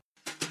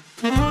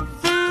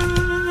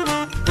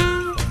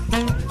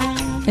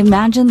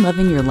Imagine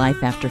living your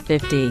life after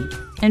 50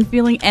 and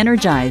feeling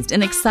energized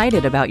and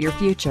excited about your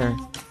future.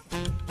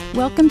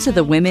 Welcome to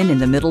the Women in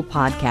the Middle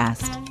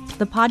podcast,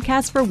 the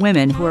podcast for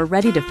women who are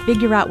ready to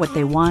figure out what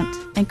they want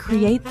and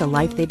create the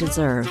life they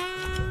deserve.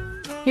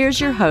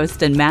 Here's your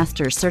host and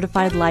master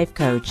certified life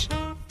coach,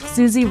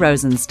 Susie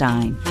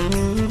Rosenstein.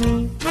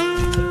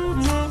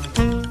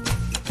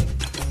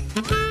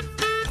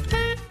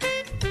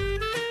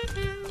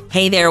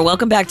 Hey there,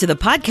 welcome back to the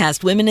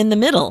podcast, Women in the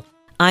Middle.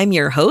 I'm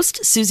your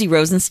host, Susie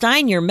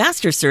Rosenstein, your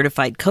master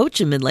certified coach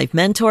and midlife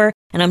mentor,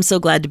 and I'm so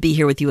glad to be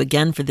here with you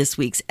again for this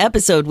week's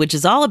episode, which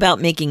is all about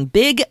making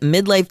big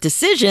midlife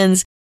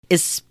decisions,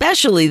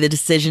 especially the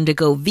decision to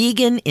go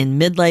vegan in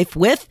midlife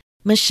with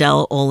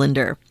Michele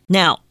Olender.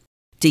 Now,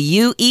 do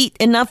you eat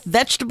enough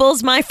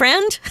vegetables, my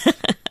friend?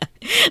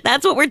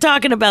 That's what we're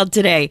talking about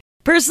today.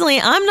 Personally,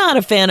 I'm not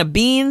a fan of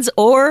beans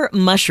or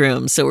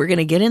mushrooms, so we're going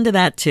to get into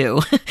that too.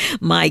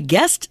 My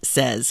guest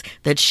says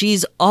that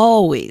she's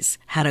always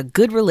had a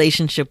good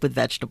relationship with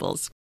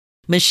vegetables.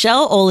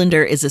 Michele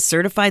Olender is a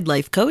certified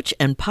life coach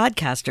and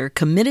podcaster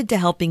committed to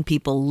helping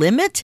people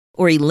limit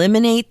or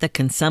eliminate the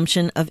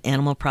consumption of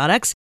animal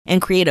products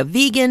and create a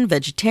vegan,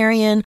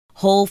 vegetarian,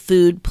 whole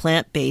food,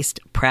 plant-based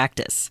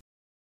practice.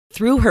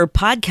 Through her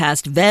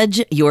podcast,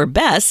 Veg Your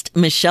Best,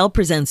 Michele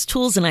presents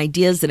tools and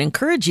ideas that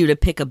encourage you to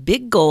pick a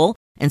big goal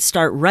and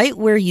start right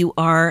where you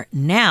are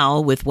now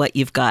with what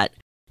you've got.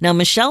 Now,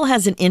 Michele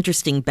has an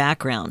interesting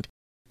background.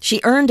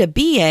 She earned a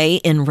BA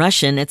in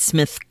Russian at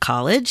Smith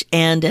College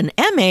and an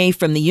MA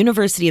from the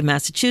University of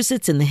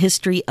Massachusetts in the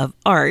history of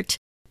art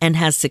and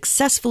has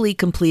successfully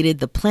completed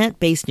the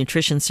plant-based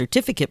nutrition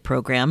certificate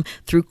program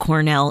through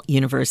Cornell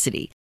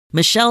University.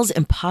 Michele's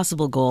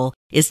impossible goal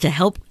is to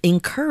help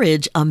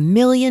encourage 1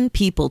 million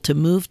people to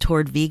move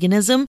toward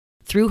veganism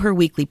through her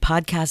weekly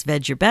podcast,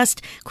 Veg Your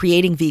Best,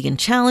 creating vegan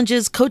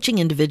challenges, coaching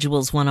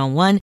individuals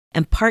one-on-one,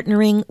 and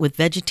partnering with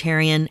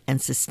vegetarian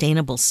and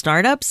sustainable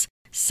startups,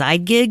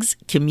 side gigs,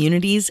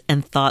 communities,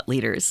 and thought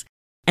leaders.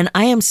 And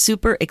I am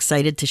super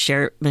excited to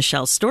share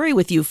Michele's story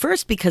with you,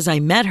 first because I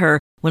met her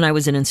when I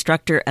was an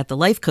instructor at the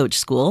Life Coach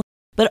School,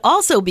 but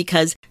also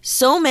because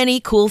so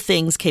many cool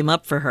things came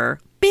up for her,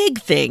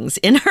 big things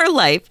in her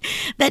life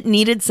that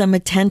needed some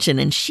attention,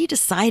 and she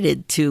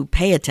decided to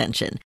pay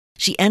attention.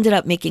 She ended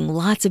up making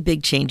lots of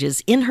big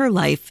changes in her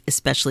life,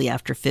 especially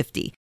after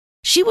 50.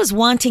 She was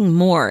wanting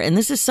more, and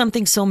this is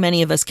something so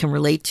many of us can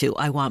relate to.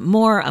 I want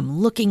more. I'm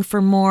looking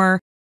for more.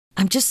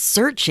 I'm just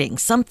searching.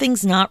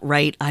 Something's not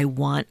right. I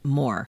want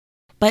more.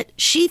 But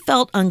she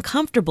felt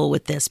uncomfortable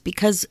with this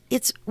because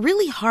it's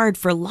really hard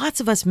for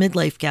lots of us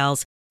midlife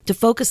gals to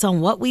focus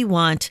on what we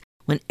want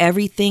when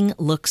everything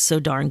looks so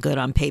darn good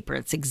on paper.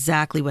 It's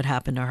exactly what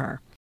happened to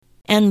her.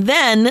 And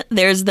then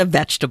there's the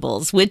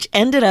vegetables, which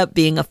ended up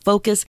being a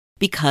focus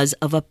because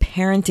of a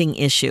parenting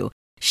issue.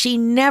 She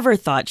never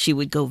thought she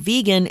would go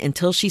vegan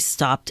until she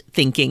stopped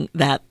thinking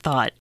that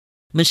thought.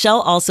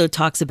 Michele also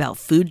talks about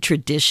food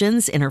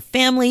traditions in her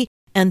family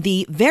and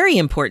the very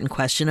important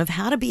question of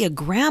how to be a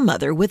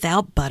grandmother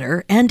without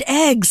butter and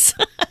eggs.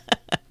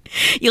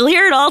 You'll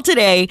hear it all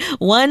today.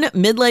 One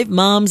midlife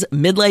mom's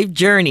midlife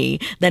journey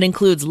that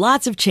includes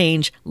lots of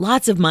change,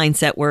 lots of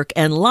mindset work,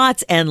 and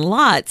lots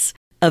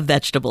of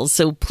vegetables.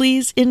 So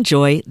please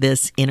enjoy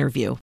this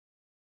interview.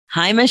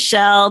 Hi,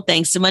 Michele.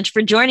 Thanks so much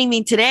for joining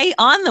me today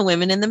on the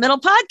Women in the Middle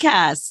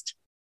podcast.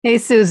 Hey,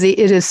 Susie.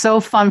 It is so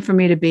fun for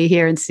me to be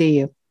here and see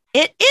you.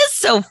 It is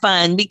so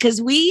fun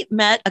because we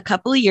met a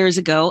couple of years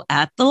ago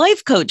at the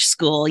Life Coach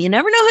School. You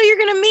never know who you're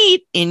going to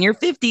meet in your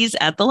 50s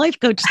at the Life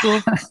Coach School.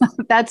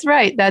 That's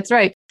right. That's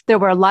right. There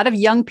were a lot of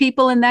young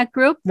people in that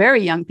group,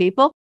 very young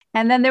people.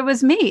 And then there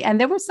was me, and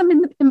there were some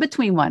in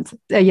between ones.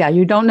 Yeah,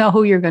 you don't know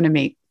who you're going to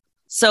meet.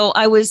 So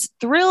I was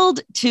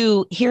thrilled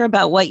to hear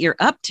about what you're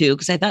up to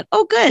because I thought,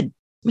 oh, good.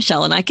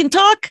 Michele and I can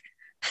talk.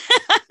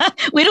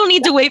 We don't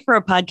need to wait for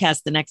a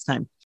podcast the next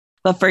time.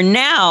 But for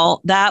now,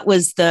 that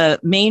was the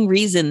main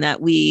reason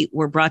that we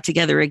were brought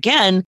together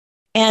again.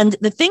 And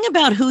the thing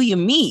about who you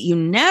meet, you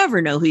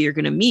never know who you're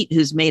going to meet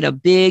who's made a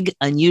big,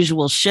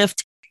 unusual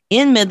shift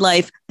in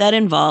midlife that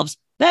involves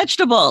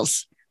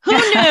vegetables. Who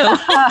knew?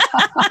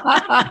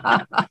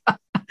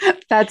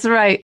 That's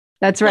right.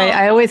 That's right.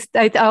 I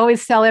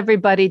always tell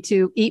everybody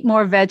to eat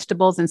more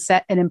vegetables and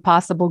set an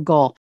impossible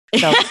goal.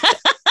 So.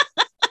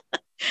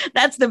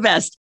 That's the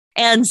best.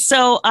 And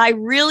so I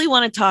really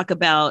want to talk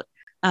about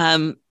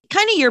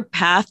kind of your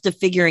path to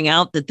figuring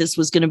out that this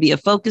was going to be a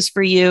focus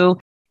for you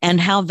and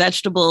how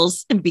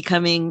vegetables and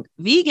becoming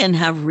vegan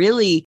have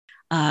really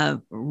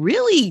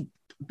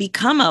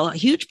become a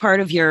huge part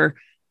of your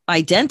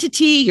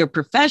identity, your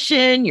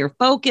profession, your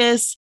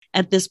focus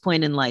at this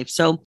point in life.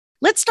 So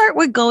let's start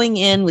with going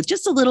in with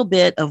just a little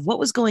bit of what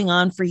was going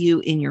on for you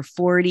in your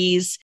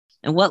 40s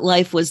and what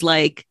life was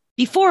like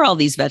before all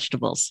these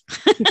vegetables.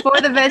 Before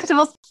the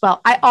vegetables?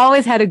 Well, I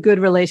always had a good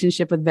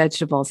relationship with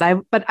vegetables.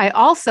 But I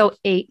also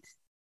ate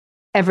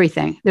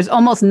everything. There's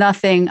almost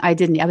nothing I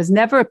didn't eat. I was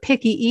never a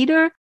picky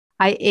eater.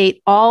 I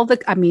ate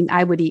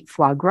I would eat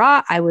foie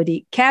gras. I would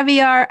eat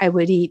caviar. I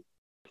would eat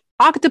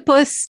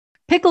octopus,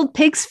 pickled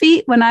pig's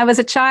feet. When I was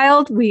a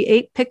child, we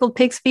ate pickled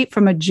pig's feet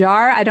from a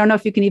jar. I don't know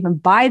if you can even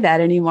buy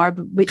that anymore,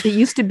 but it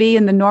used to be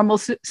in the normal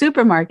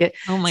supermarket.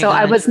 Oh my so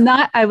God.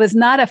 I was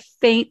not a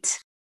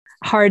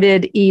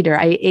faint-hearted eater.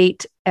 I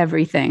ate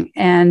everything.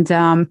 And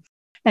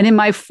in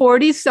my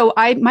 40s, so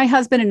my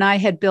husband and I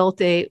had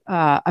built a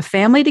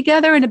family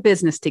together and a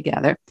business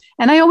together.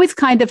 And I always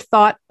kind of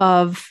thought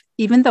of,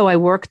 even though I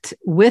worked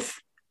with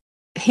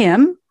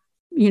him,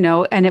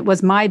 and it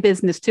was my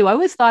business too, I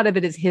always thought of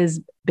it as his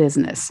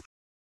business.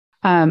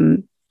 So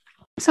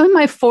in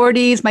my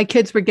 40s, my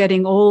kids were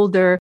getting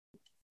older.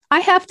 I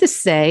have to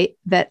say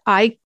that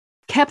I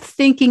kept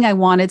thinking I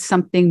wanted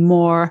something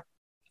more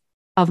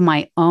of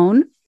my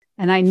own.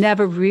 And I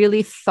never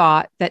really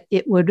thought that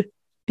it would,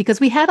 because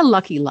we had a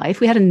lucky life.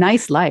 We had a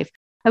nice life.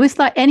 I always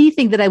thought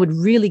anything that I would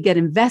really get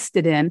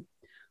invested in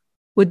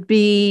would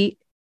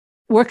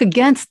work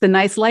against the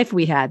nice life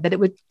we had, that it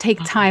would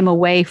take time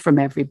away from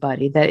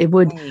everybody, that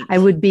I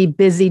would be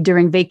busy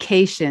during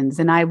vacations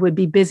and I would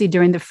be busy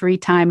during the free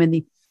time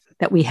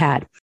that we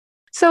had.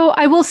 So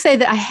I will say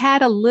that I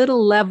had a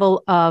little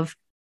level of,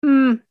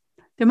 there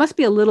must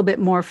be a little bit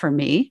more for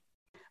me,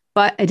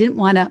 but I didn't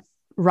want to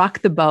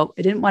rock the boat.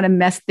 I didn't want to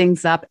mess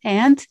things up.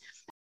 And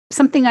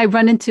something I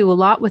run into a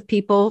lot with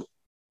people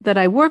that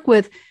I work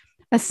with,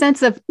 a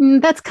sense of,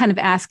 that's kind of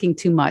asking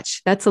too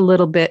much. That's a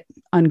little bit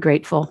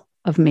ungrateful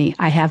of me.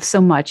 I have so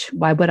much.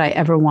 Why would I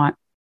ever want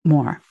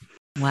more?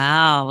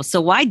 Wow. So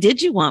why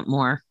did you want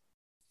more?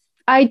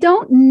 I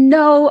don't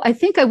know. I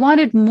think I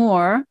wanted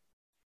more.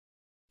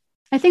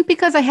 I think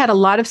because I had a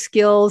lot of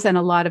skills and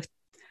a lot of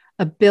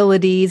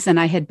abilities, and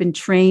I had been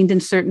trained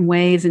in certain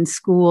ways in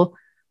school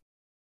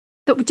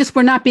that just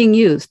were not being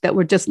used, that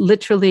were just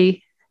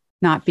literally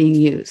not being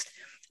used.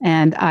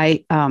 And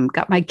I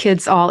got my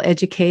kids all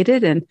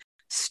educated and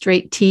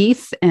straight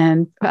teeth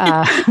and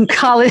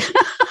college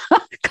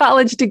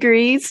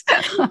degrees.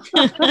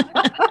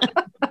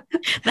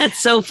 That's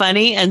so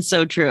funny and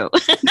so true.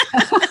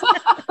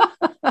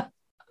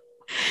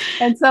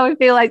 And so I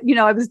feel like,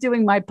 I was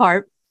doing my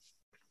part.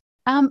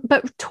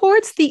 But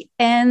towards the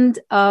end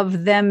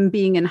of them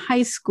being in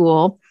high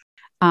school,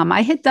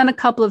 I had done a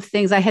couple of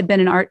things. I had been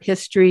an art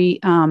history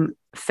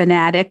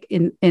fanatic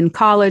in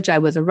college. I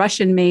was a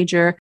Russian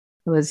major.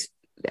 I was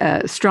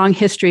a strong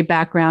history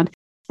background.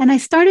 And I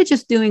started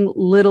just doing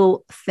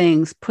little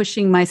things,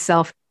 pushing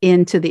myself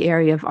into the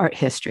area of art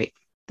history.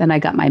 Then I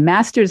got my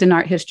master's in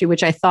art history,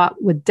 which I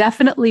thought would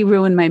definitely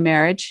ruin my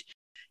marriage.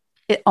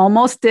 It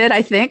almost did,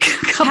 I think.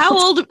 How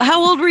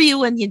old were you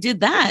when you did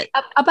that?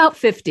 About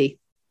 50.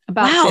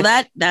 Wow,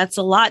 50. That's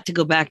a lot to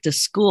go back to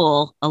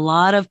school. A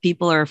lot of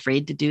people are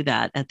afraid to do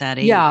that at that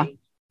age.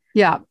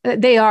 Yeah,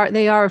 they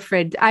are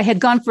afraid. I had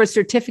gone for a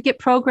certificate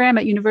program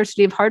at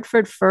University of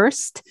Hartford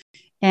first,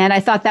 and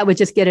I thought that would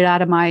just get it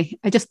out of I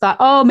just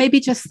thought, maybe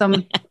just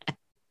some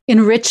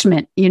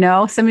enrichment,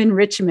 some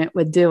enrichment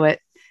would do it.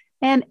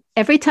 And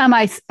every time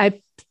I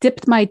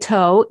dipped my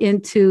toe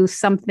into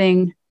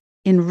something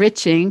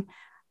enriching,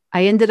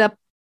 I ended up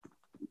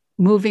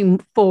moving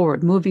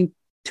forward, moving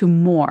to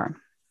more.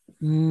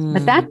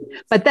 But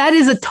that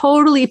is a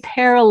totally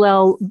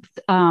parallel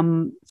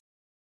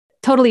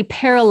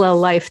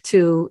life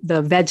to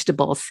the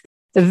vegetables.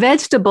 The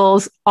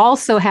vegetables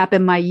also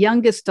happened. My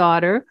youngest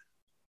daughter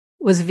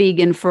was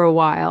vegan for a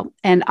while,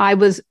 and I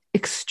was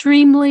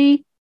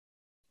I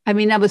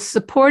was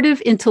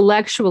supportive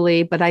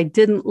intellectually, but I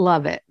didn't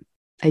love it.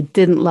 I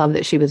didn't love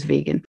that she was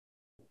vegan.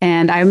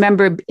 And I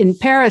remember in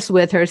Paris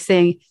with her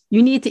saying,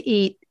 you need to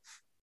eat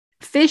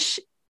fish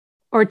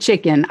or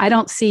chicken. I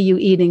don't see you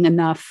eating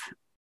enough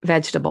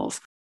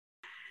vegetables.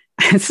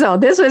 So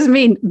this was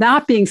me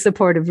not being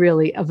supportive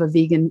really of a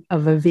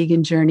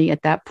vegan journey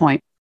at that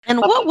point. And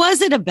what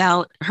was it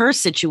about her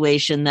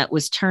situation that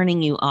was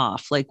turning you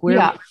off? Like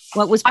what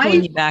was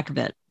pulling you back a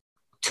bit?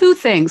 Two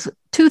things.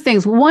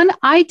 One,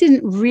 I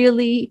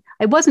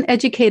wasn't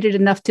educated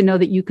enough to know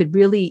that you could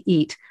really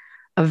eat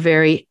a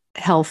very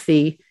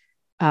healthy,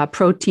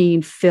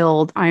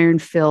 protein-filled,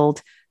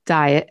 iron-filled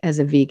diet as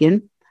a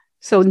vegan.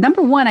 So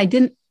number one, I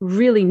didn't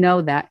really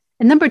know that.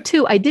 And number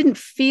two, I didn't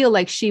feel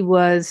like she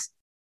was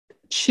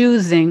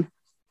choosing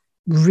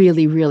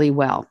really, really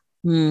well.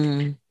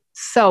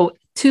 So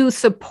to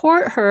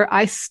support her,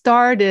 I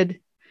started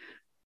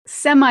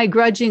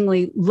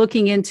semi-grudgingly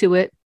looking into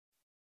it,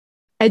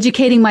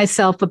 educating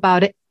myself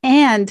about it,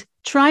 and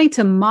trying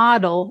to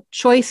model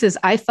choices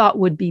I thought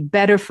would be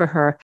better for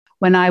her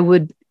when I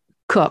would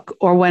cook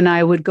or when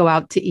I would go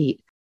out to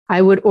eat.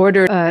 I would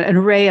order an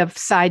array of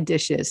side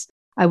dishes.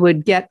 I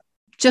would get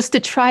just to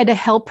try to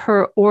help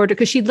her order,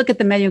 because she'd look at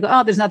the menu and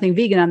go, there's nothing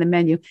vegan on the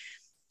menu.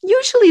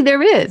 Usually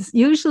there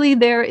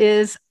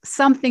is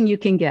something you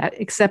can get,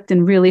 except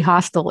in really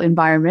hostile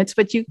environments,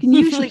 but you can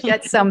usually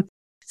get some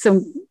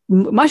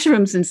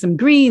mushrooms and some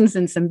greens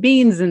and some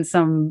beans and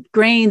some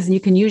grains, and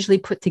you can usually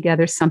put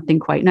together something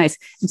quite nice.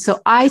 And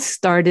so I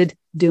started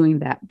doing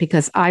that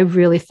because I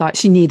really thought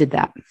she needed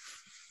that.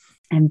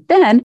 And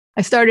then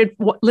I started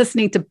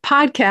listening to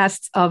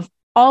podcasts of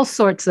all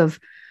sorts of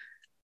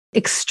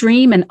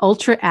extreme and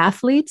ultra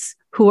athletes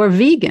who are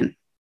vegan.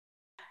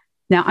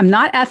 Now, I'm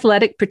not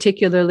athletic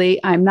particularly.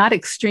 I'm not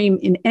extreme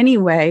in any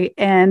way.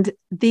 And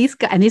these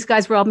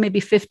guys were all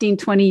maybe 15,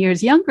 20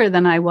 years younger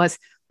than I was.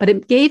 But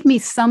it gave me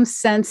some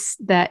sense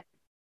that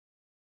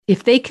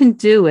if they can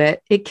do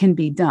it, it can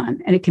be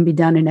done. And it can be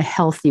done in a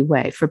healthy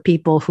way for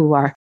people who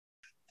are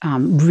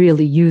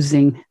really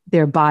using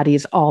their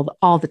bodies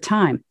all the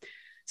time.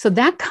 So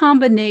that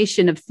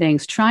combination of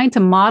things, trying to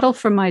model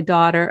for my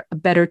daughter a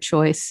better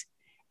choice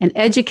and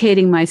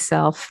educating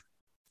myself,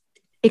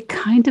 it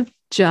kind of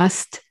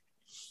just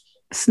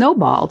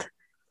snowballed.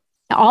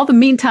 All the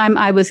meantime,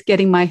 I was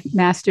getting my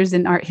master's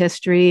in art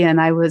history,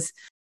 and I was,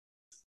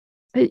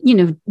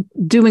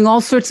 doing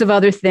all sorts of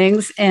other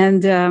things.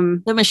 And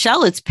so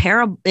Michele, it's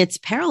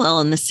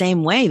parallel in the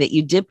same way that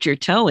you dipped your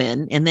toe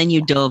in and then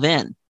you dove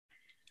in.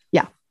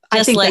 Yeah,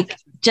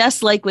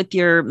 just like with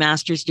your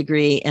master's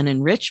degree and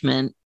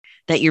enrichment,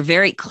 that you're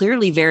very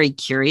clearly very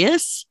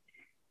curious.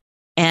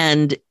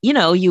 And,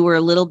 you were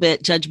a little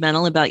bit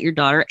judgmental about your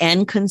daughter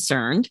and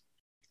concerned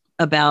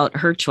about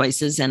her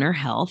choices and her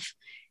health.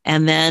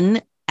 And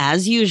then,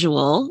 as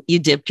usual, you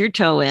dipped your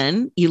toe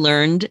in, you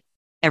learned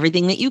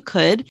everything that you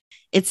could.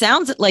 It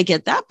sounds like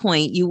at that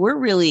point, you were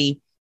really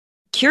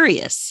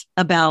curious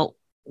about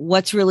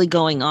what's really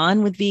going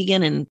on with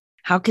vegan and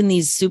how can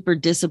these super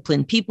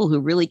disciplined people who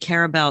really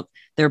care about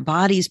their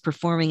bodies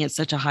performing at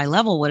such a high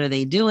level, what are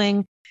they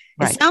doing?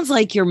 Right. It sounds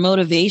like your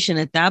motivation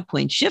at that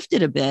point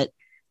shifted a bit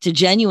to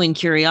genuine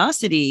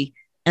curiosity.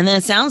 And then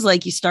it sounds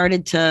like you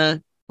started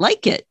to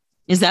like it.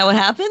 Is that what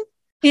happened?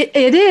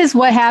 It is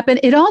what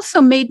happened. It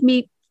also made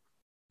me,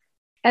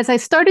 as I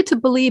started to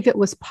believe it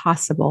was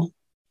possible,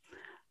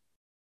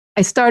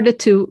 I started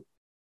to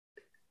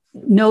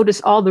notice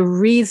all the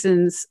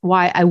reasons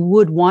why I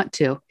would want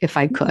to if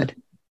I could.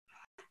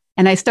 Mm-hmm.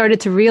 And I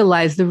started to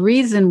realize the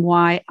reason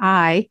why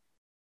I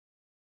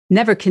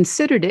never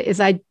considered it is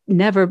I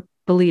never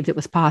believed it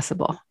was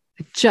possible.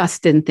 I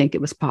just didn't think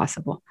it was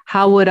possible.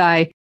 How would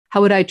I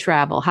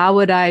travel? How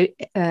would I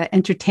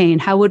entertain?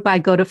 How would I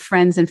go to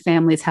friends and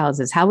family's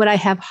houses? How would I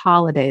have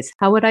holidays?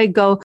 How would I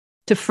go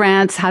to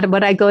France?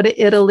 Would I go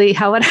to Italy?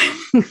 How would I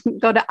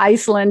go to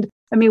Iceland?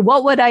 I mean,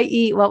 what would I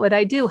eat? What would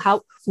I do?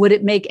 How would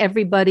it make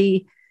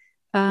everybody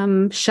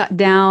shut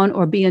down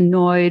or be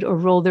annoyed or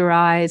roll their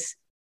eyes?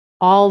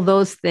 All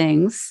those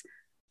things.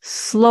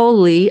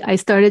 Slowly, I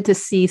started to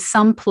see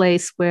some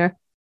place where,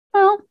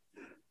 well,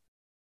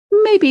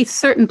 maybe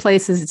certain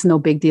places it's no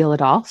big deal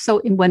at all. So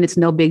when it's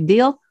no big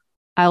deal,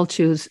 I'll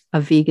choose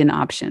a vegan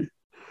option.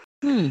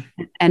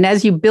 And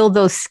as you build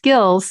those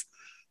skills,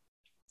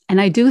 and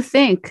I do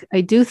think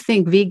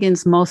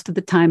vegans most of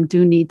the time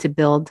do need to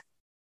build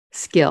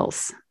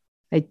skills.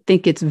 I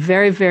think it's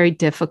very, very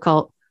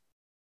difficult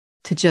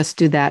to just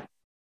do that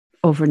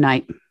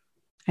overnight.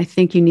 I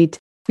think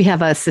we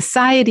have a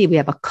society, we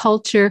have a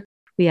culture,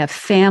 we have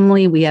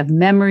family, we have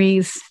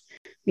memories,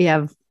 we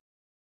have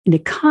an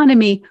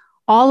economy,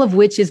 all of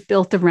which is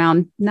built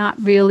around not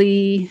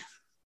really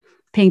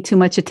paying too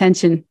much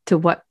attention to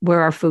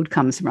where our food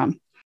comes from.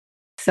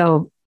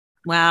 So,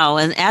 wow.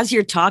 And as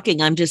you're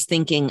talking, I'm just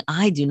thinking,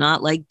 I do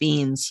not like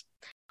beans.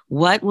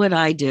 What would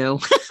I do?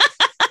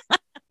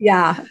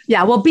 Yeah.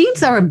 Well,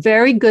 beans are a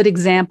very good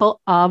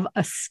example of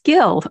a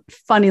skill,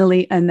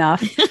 funnily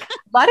enough. A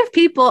lot of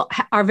people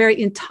are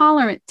very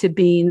intolerant to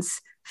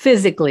beans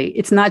physically.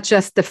 It's not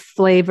just the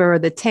flavor or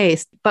the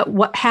taste, but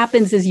what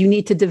happens is you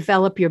need to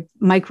develop your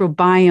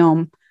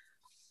microbiome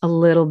a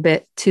little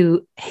bit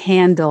to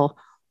handle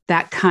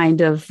that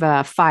kind of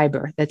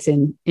fiber that's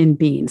in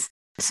beans.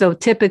 So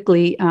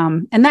typically,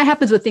 and that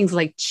happens with things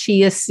like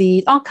chia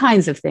seed, all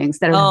kinds of things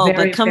that are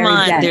very, but come very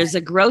on, dense. There's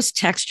a gross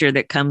texture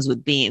that comes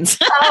with beans.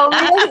 Oh,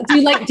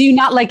 really? Do you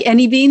not like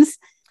any beans?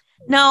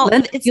 No,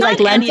 it's you not like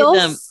lentils?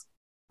 Any of them.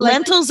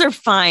 Lentils are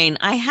fine.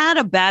 I had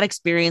a bad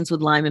experience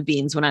with lima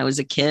beans when I was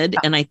a kid,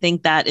 and I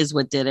think that is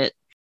what did it.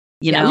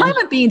 You know,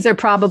 lima beans are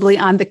probably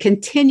on the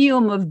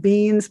continuum of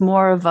beans,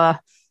 more of a.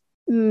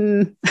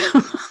 And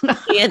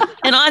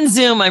on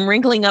Zoom, I'm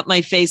wrinkling up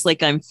my face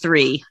like I'm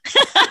 3.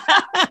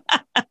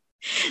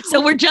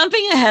 So we're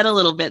jumping ahead a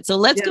little bit. So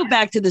let's go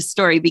back to the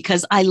story,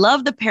 because I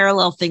love the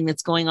parallel thing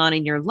that's going on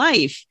in your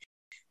life,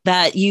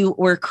 that you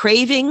were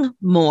craving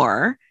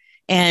more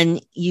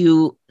and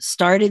you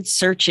started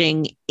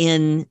searching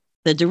in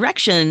the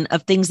direction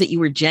of things that you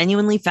were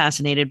genuinely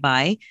fascinated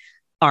by,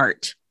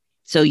 art.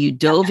 So you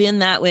dove in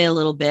that way a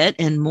little bit,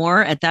 and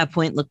more at that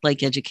point looked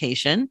like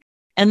education.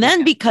 And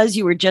then because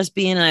you were just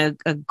being a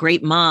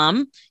great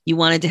mom, you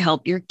wanted to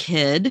help your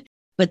kid,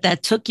 but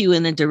that took you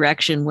in a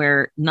direction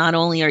where not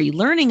only are you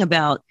learning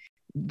about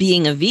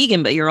being a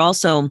vegan, but you're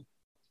also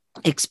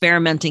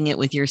experimenting it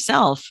with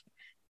yourself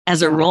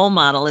as a role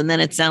model. And then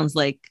it sounds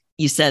like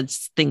you said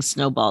things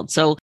snowballed.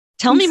 So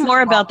tell me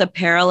more about the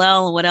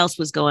parallel. What else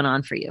was going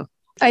on for you?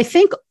 I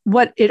think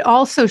what it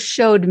also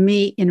showed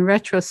me in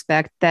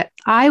retrospect, that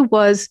I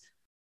was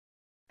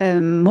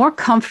more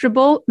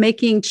comfortable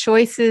making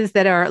choices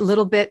that are a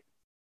little bit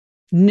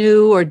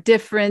new or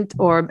different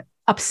or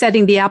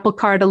upsetting the apple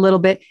cart a little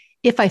bit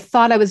if I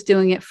thought I was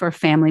doing it for a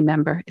family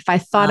member, if I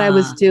thought I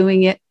was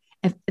doing it,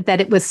 that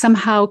it was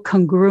somehow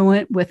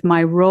congruent with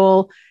my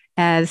role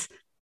as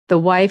the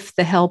wife,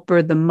 the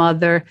helper, the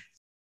mother,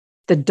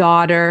 the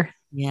daughter,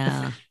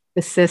 the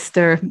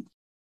sister.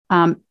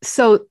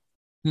 So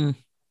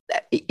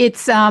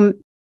it's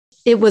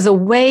it was a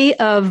way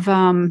of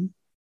I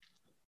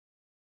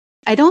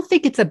don't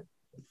think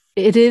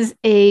it is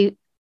a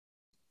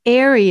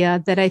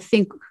area that I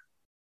think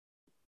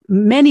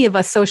many of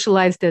us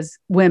socialized as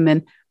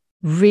women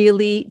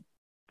really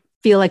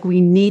feel like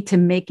we need to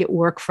make it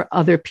work for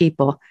other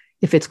people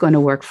if it's going to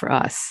work for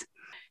us.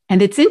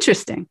 And it's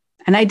interesting.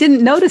 And I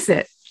didn't notice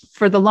it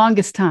for the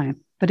longest time,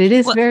 but it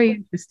is very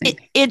interesting.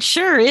 It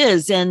sure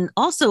is. And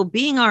also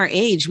being our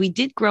age, we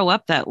did grow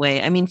up that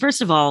way. I mean,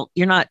 first of all,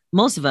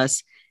 most of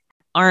us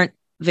aren't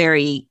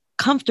very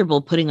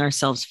comfortable putting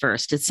ourselves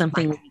first. It's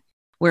something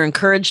we're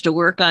encouraged to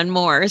work on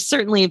more.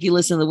 Certainly, if you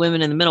listen to the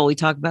Women in the Middle, we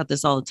talk about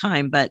this all the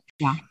time. But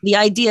the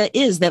idea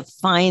is that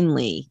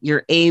finally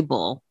you're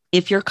able,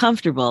 if you're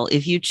comfortable,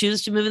 if you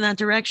choose to move in that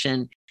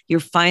direction, you're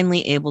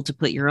finally able to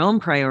put your own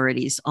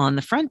priorities on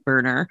the front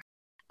burner.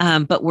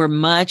 But we're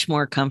much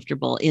more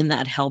comfortable in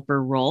that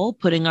helper role,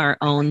 putting our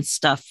own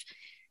stuff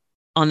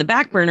on the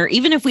back burner,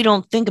 even if we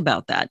don't think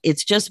about that.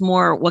 It's just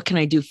more, what can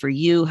I do for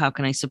you? How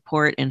can I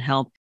support and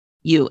help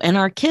you? And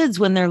our kids,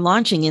 when they're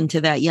launching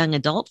into that young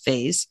adult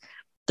phase,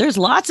 there's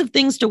lots of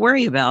things to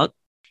worry about.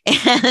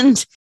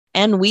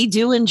 And we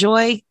do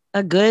enjoy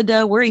a good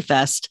worry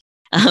fest.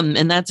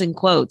 And that's in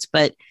quotes.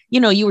 But,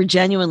 you were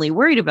genuinely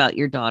worried about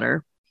your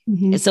daughter.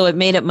 Mm-hmm. So it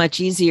made it much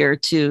easier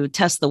to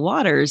test the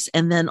waters.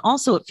 And then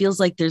also it feels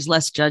like there's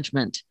less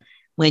judgment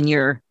when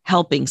you're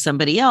helping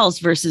somebody else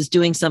versus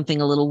doing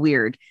something a little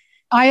weird.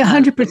 I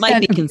 100% might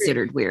be agree.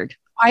 considered weird.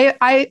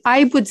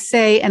 I would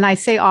say, and I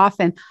say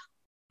often,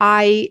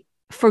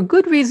 for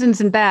good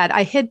reasons and bad,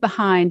 I hid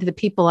behind the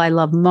people I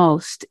love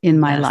most in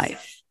my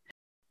life.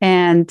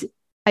 And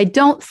I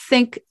don't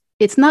think,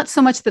 it's not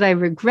so much that I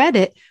regret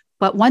it,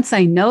 but once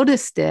I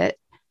noticed it,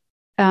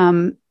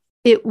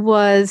 it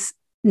was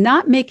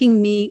not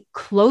making me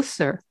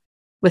closer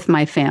with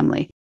my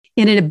family.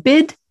 In a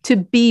bid to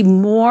be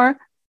more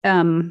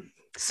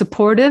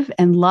supportive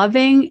and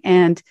loving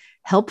and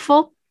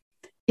helpful,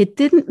 it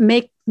didn't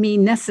make me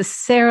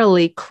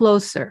necessarily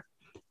closer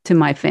to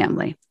my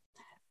family,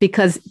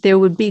 because there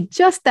would be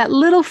just that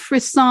little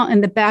frisson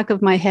in the back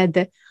of my head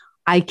that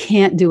I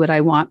can't do what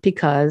I want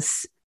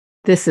because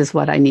this is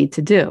what I need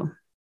to do.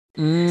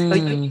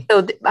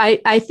 So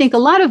I think a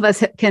lot of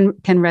us can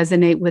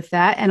resonate with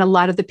that. And a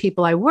lot of the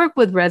people I work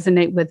with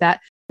resonate with that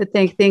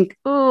they think,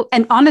 oh,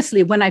 and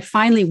honestly, when I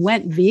finally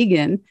went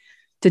vegan,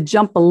 to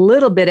jump a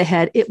little bit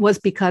ahead, it was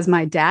because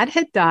my dad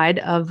had died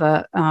of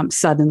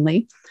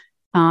suddenly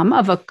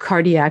of a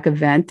cardiac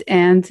event.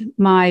 And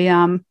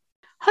my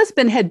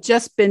husband had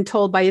just been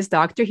told by his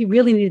doctor he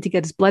really needed to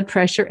get his blood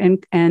pressure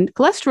and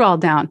cholesterol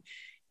down.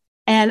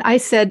 And I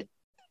said,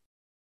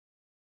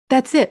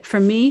 that's it for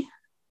me.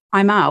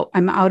 I'm out.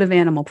 I'm out of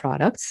animal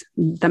products.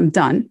 I'm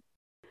done.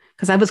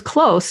 Because I was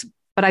close,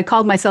 but I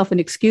called myself an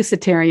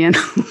excusitarian,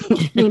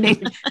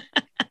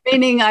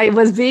 meaning I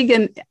was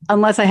vegan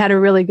unless I had a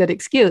really good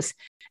excuse.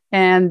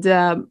 And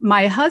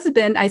my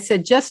husband, I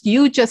said, just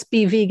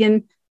be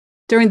vegan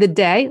during the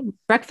day,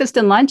 breakfast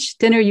and lunch,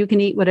 dinner, you can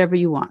eat whatever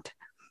you want.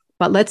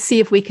 But let's see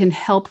if we can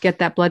help get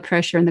that blood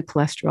pressure and the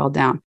cholesterol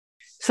down.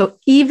 So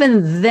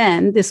even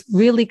then, this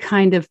really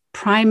kind of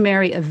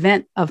primary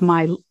event of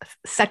my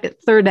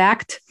third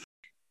act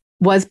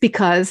was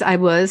because I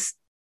was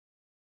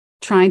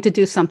trying to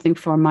do something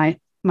for my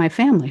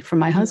family, for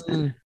my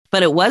husband.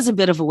 But it was a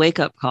bit of a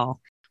wake-up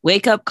call.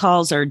 Wake-up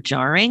calls are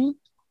jarring,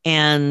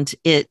 and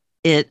it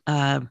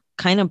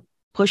kind of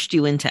pushed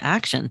you into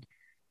action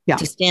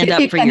to stand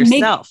up for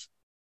yourself.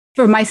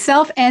 For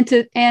myself, and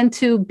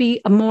to be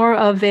more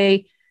of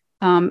a,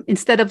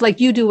 instead of like,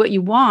 you do what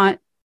you want,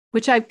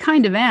 which I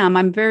kind of am.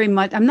 I'm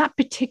not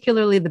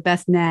particularly the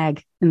best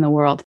nag in the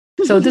world.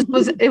 So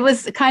it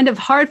was kind of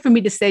hard for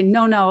me to say,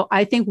 no,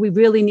 I think we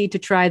really need to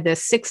try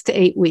this 6 to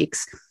 8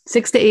 weeks.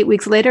 6 to 8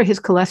 weeks later, his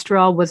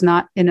cholesterol was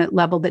not in a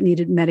level that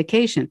needed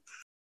medication.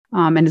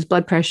 And his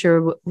blood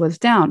pressure was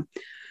down.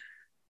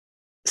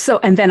 So,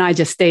 and then I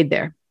just stayed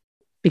there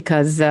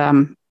because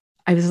I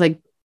was like,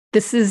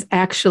 this is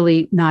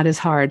actually not as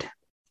hard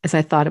as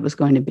I thought it was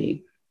going to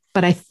be.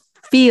 But I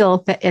feel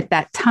that at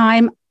that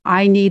time,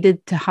 I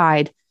needed to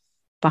hide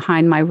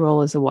behind my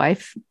role as a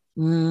wife.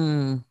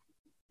 Interesting.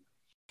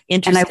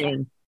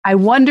 And I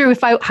wonder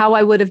how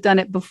I would have done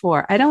it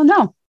before. I don't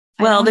know.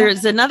 Well,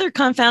 there's another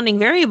confounding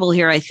variable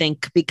here, I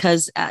think,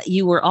 because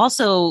you were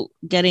also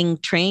getting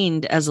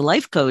trained as a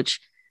life coach.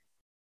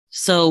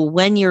 So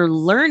when you're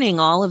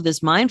learning all of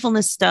this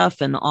mindfulness stuff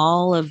and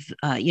all of,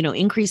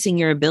 increasing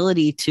your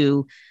ability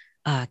to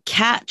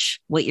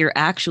catch what you're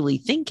actually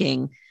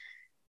thinking,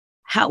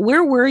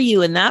 where were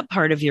you in that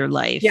part of your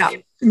life? Yeah,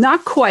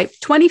 not quite.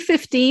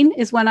 2015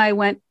 is when I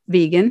went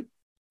vegan.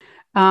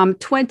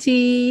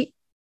 2018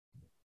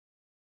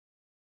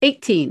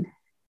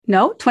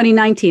 No,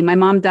 2019. My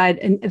mom died.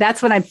 And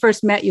that's when I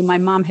first met you. My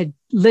mom had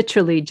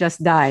literally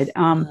just died.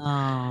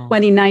 Oh,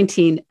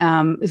 2019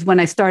 is when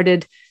I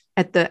started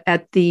at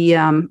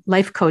the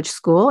life coach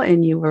school,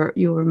 and you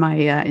were my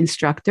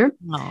instructor.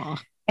 oh.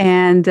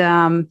 And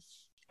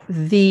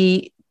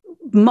the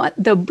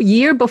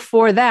year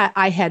before that,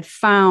 I had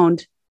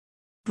found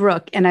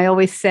Brooke, and I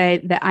always say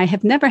that I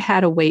have never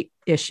had a weight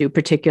issue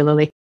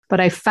particularly,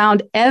 but I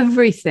found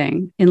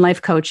everything in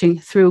life coaching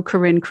through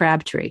Corinne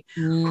Crabtree,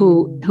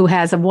 who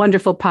has a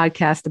wonderful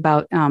podcast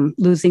about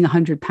losing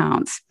 100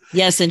 pounds.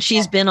 Yes, and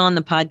she's been on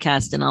the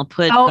podcast, and I'll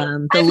put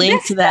the I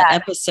link to that that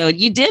episode.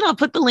 You did. I'll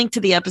put the link to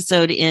the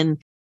episode in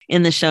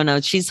the show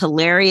notes. She's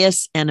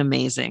hilarious and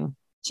amazing.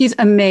 She's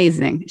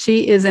amazing.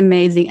 She is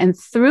amazing. And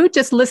through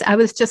just listen,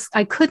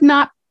 I could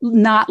not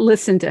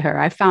listen to her.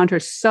 I found her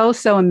so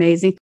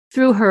amazing.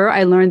 Through her,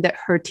 I learned that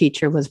her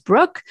teacher was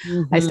Brooke.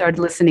 I started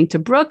listening to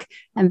Brooke,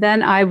 and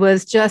then I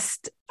was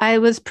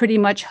pretty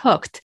much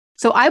hooked.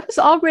 So I was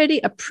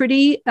already a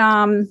pretty,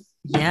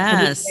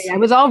 yes, I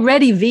was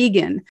already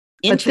vegan,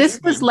 but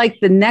this was like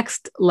the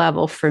next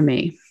level for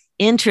me.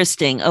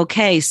 Interesting.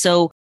 Okay.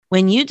 So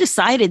when you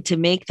decided to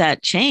make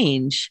that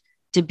change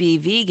to be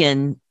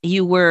vegan,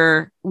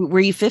 were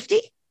you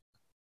 50?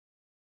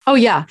 Oh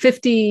yeah.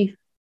 50,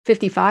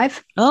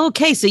 55.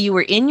 Okay. So you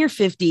were in your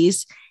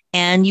 50s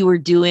and you were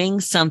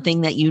doing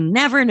something that you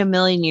never in a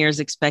million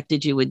years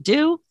expected you would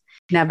do.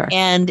 Never.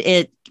 And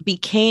it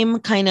became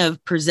kind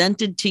of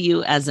presented to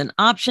you as an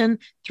option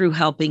through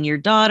helping your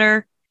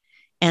daughter.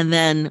 And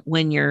then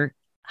when your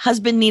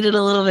husband needed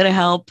a little bit of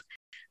help,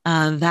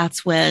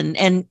 that's when,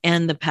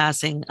 and the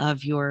passing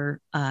of your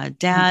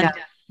dad,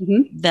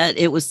 that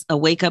it was a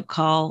wake-up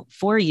call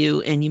for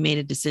you and you made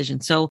a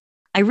decision. So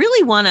I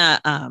really want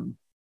to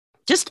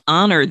just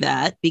honor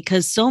that,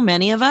 because so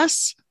many of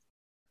us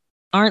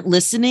aren't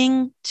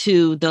listening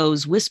to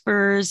those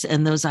whispers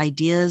and those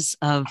ideas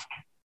of,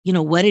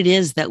 what it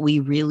is that we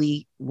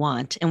really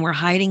want. And we're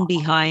hiding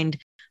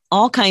behind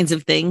all kinds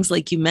of things,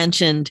 like you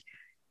mentioned,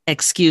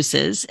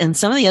 excuses. And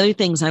some of the other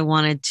things I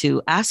wanted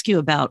to ask you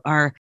about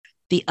are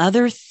the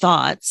other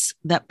thoughts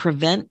that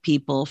prevent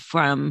people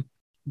from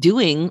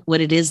doing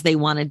what it is they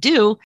want to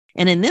do.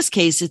 And in this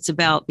case, it's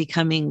about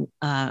becoming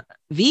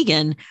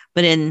vegan.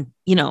 But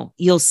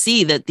you'll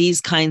see that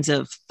these kinds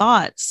of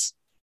thoughts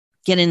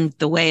get in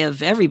the way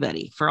of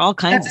everybody for all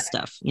kinds of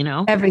stuff,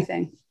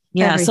 Everything.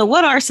 Yeah. Everything. So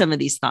what are some of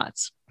these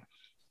thoughts?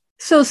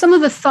 So some of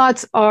the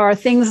thoughts are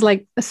things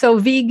like, so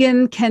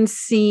vegan can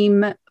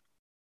seem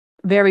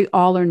very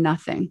all or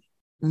nothing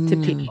to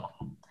people.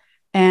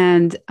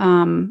 And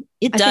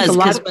it does,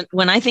 because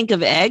when I think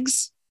of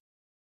eggs,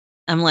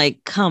 I'm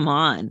like, come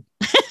on.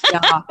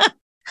 Yeah.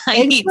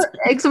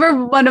 Eggs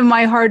were one of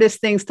my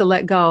hardest things to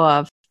let go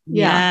of.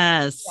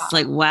 Yeah. Yes. Yeah.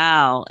 Like,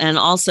 wow. And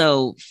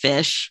also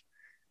fish.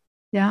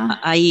 Yeah.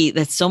 I eat,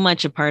 that's so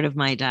much a part of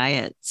my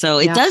diet. So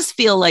it does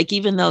feel like,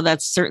 even though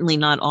that's certainly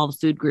not all the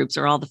food groups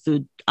or all the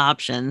food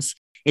options,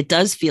 it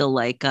does feel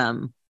like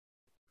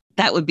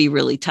that would be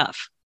really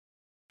tough.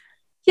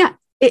 Yeah.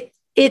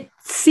 It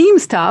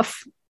seems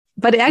tough,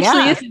 but it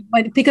actually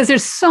isn't, because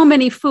there's so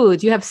many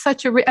foods. You have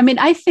such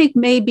I think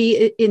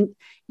maybe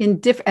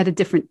at a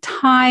different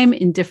time,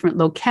 in different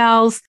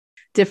locales,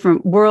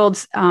 different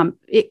worlds,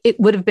 it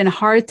would have been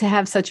hard to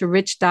have such a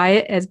rich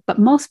diet, but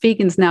most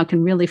vegans now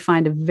can really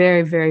find a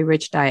very, very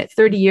rich diet.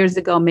 30 years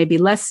ago, maybe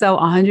less so.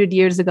 100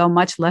 years ago,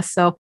 much less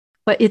so.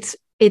 But it's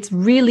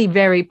really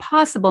very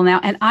possible now.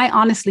 And I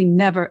honestly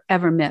never,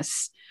 ever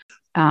miss.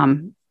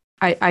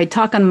 I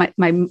talk on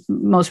my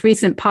most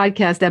recent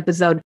podcast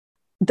episode.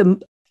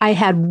 I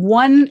had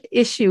one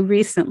issue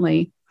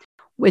recently,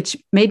 which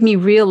made me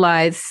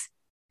realize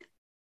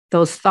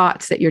those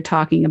thoughts that you're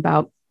talking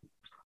about.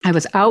 I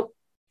was out.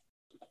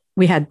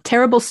 We had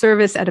terrible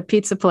service at a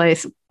pizza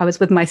place. I was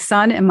with my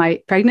son and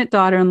my pregnant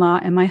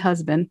daughter-in-law and my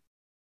husband.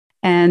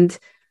 And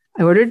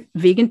I ordered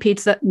vegan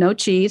pizza, no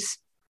cheese,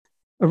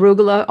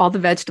 arugula, all the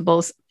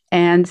vegetables.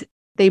 And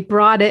they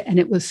brought it and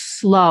it was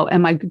slow.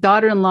 And my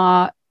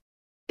daughter-in-law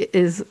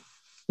is,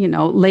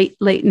 late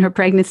in her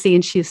pregnancy,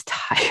 and she's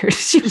tired.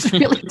 She was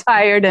really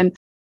tired. And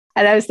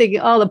I was thinking,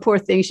 oh, the poor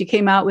thing. She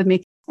came out with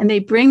me, and they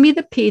bring me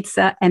the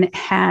pizza, and it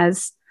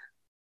has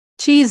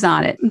cheese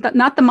on it,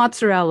 not the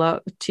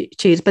mozzarella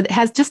cheese, but it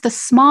has just a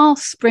small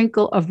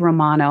sprinkle of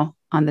Romano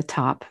on the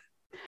top.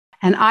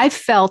 And I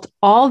felt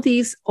all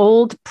these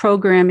old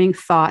programming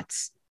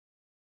thoughts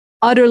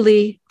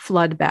utterly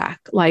flood back.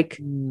 Like,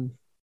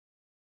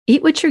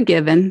 eat what you're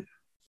given.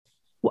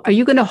 Are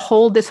you going to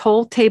hold this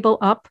whole table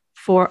up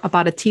for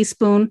about a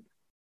teaspoon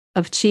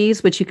of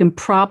cheese, which you can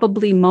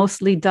probably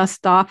mostly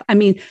dust off?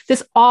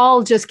 This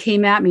all just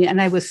came at me,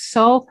 and I was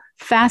so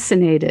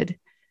fascinated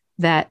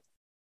that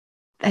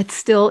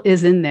still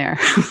is in there.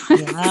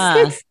 Yeah.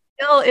 It's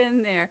still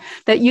in there,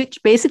 that you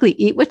basically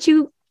eat what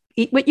you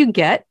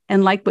get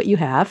and like what you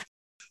have.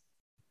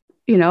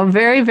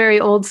 Very, very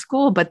old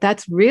school, but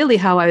that's really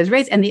how I was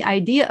raised. And the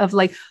idea of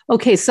like,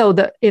 okay, so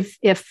if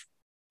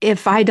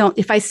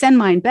I send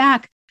mine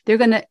back, they're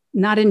going to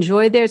not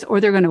enjoy theirs, or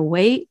they're going to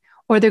wait,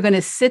 or they're going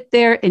to sit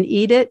there and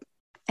eat it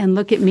and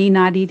look at me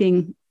not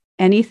eating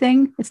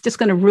anything. It's just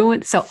going to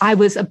ruin. So I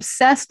was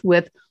obsessed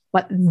with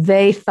what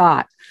they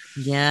thought.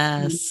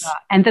 Yes.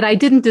 And that I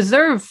didn't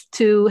deserve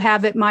to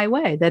have it my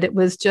way, that it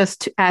was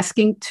just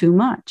asking too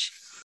much.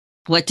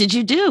 What did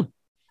you do?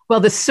 Well,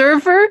 the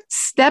server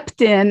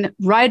stepped in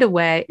right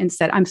away and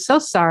said, I'm so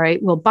sorry.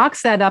 We'll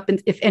box that up.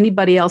 And if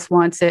anybody else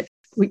wants it,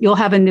 you'll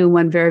have a new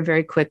one very,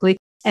 very quickly.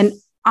 And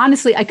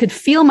honestly, I could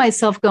feel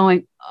myself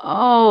going,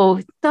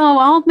 oh, no,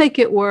 I'll make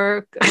it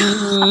work.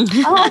 I'll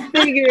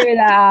figure it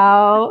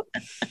out.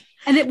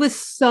 And it was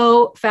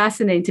so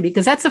fascinating to me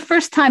because that's the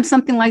first time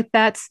something like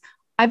that's,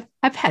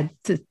 I've had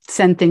to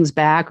send things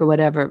back or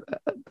whatever,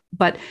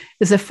 but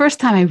it's the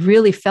first time I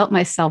really felt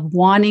myself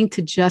wanting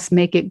to just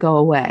make it go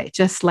away.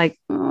 Just like,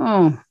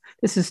 oh,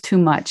 this is too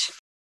much.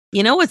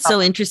 You know, what's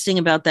so interesting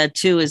about that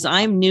too, is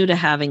I'm new to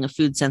having a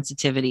food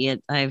sensitivity.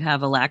 I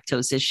have a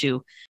lactose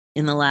issue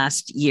in the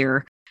last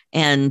year,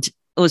 and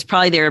it was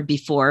probably there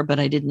before, but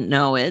I didn't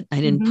know it. I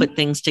didn't put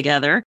things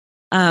together.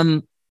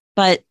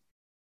 But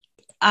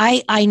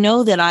I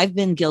know that I've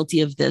been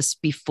guilty of this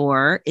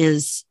before,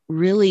 is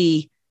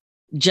really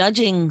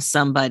judging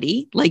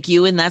somebody like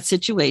you in that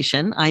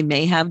situation. I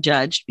may have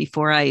judged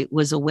before I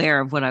was aware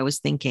of what I was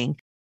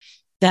thinking,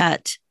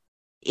 that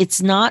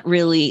it's not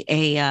really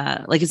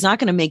it's not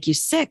going to make you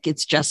sick.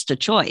 It's just a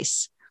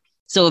choice.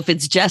 So if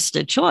it's just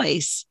a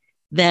choice,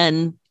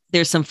 then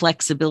there's some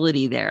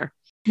flexibility there.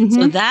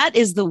 So that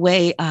is the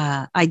way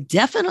I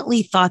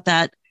definitely thought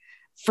that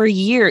for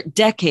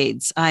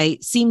decades. I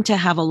seem to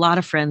have a lot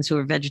of friends who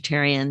are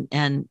vegetarian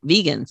and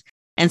vegans.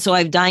 And so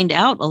I've dined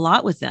out a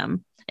lot with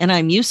them. And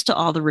I'm used to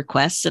all the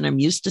requests, and I'm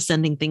used to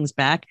sending things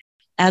back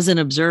as an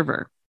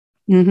observer.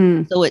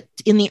 So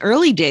in the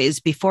early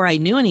days, before I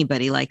knew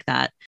anybody like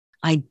that,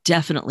 I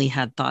definitely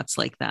had thoughts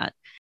like that.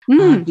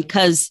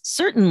 Because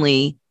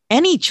certainly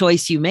any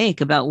choice you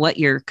make about what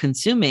you're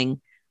consuming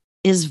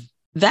is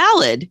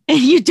valid, and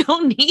you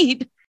don't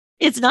need,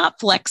 it's not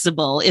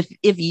flexible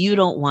if you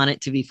don't want it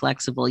to be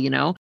flexible, you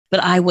know, but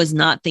I was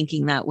not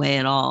thinking that way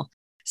at all.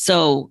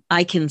 So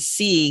I can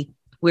see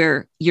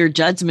where your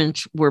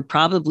judgments were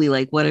probably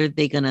like, what are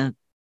they going to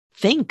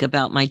think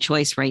about my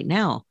choice right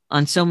now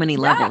on so many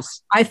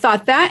levels? I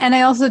thought that. And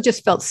I also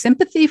just felt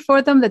sympathy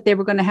for them, that they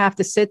were going to have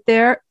to sit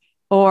there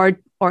or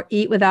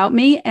eat without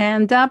me.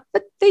 And,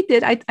 but they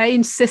did. I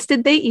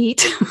insisted they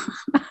eat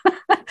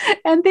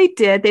and they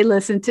did. They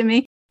listened to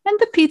me, and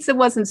the pizza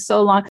wasn't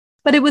so long,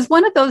 but it was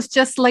one of those,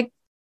 just like,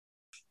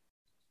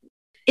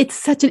 it's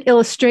such an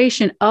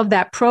illustration of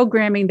that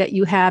programming that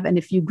you have. And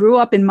if you grew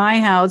up in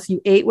my house,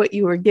 you ate what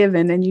you were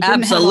given, and you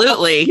didn't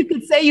absolutely. You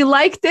could say you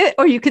liked it,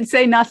 or you could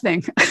say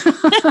nothing.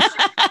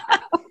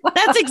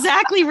 That's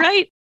exactly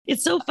right.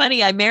 It's so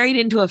funny. I married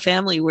into a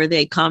family where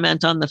they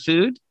comment on the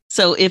food.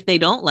 So if they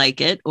don't like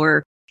it,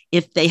 or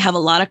if they have a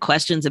lot of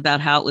questions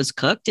about how it was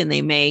cooked and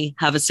they may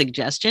have a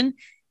suggestion,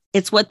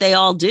 it's what they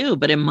all do.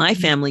 But in my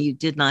family, you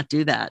did not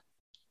do that.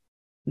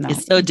 No,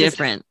 it's so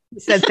different. You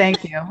said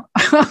thank you.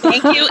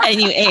 Thank you.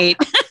 And you ate.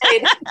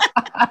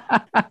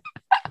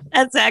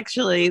 That's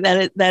actually,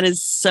 that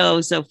is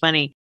so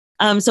funny.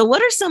 So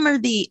what are some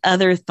of the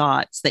other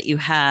thoughts that you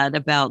had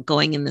about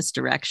going in this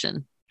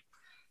direction?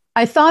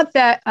 I thought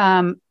that,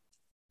 I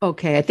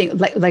think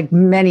like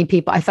many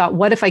people, I thought,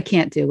 what if I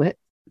can't do it?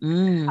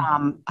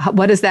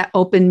 What does that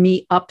open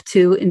me up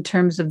to in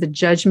terms of the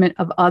judgment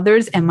of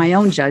others and my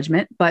own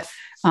judgment, but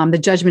the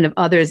judgment of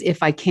others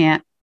if I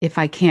can't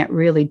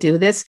really do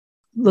this?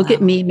 Look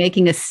at me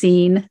making a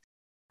scene.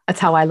 That's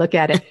how I look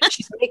at it.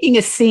 She's making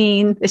a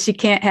scene that she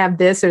can't have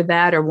this or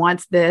that, or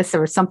wants this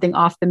or something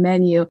off the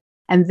menu.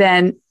 And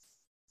then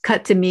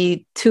cut to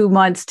me 2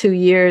 months, 2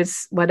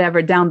 years,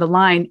 whatever, down the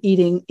line,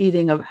 eating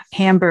a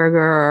hamburger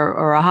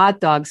or a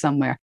hot dog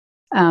somewhere.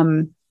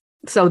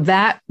 So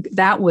that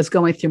was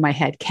going through my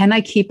head. Can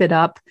I keep it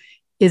up?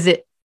 Is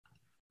it?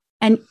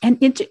 And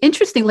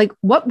interesting, like,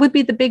 what would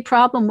be the big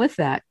problem with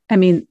that? I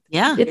mean,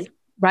 it's,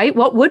 right?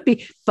 What would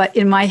be? But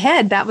in my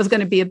head, that was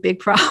going to be a big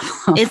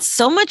problem. It's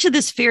so much of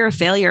this fear of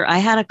failure. I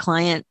had a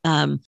client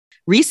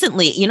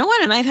recently, you know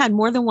what? And I've had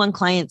more than one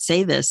client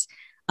say this,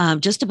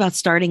 just about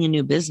starting a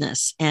new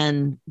business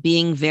and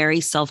being very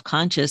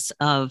self-conscious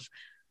of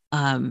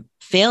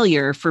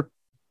failure for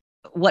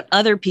what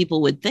other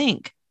people would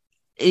think,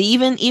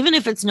 even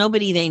if it's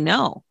nobody they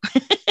know.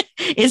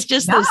 It's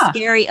just those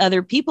scary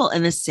other people.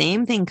 And the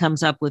same thing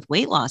comes up with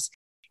weight loss.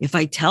 If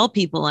I tell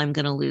people I'm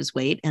going to lose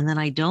weight and then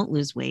I don't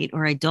lose weight,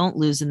 or I don't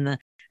lose in the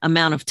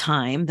amount of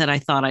time that I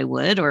thought I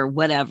would, or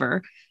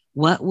whatever,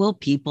 what will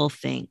people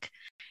think?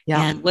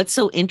 Yeah. And what's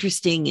so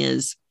interesting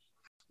is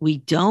we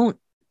don't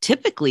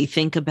typically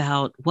think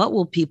about, what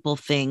will people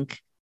think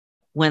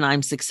when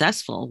I'm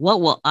successful? What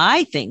will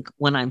I think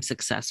when I'm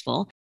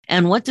successful?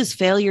 And what does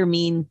failure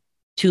mean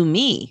to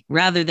me,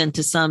 rather than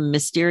to some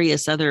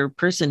mysterious other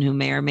person who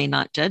may or may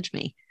not judge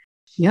me?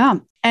 Yeah.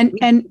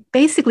 And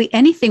basically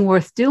anything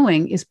worth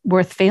doing is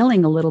worth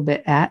failing a little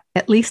bit at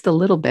least a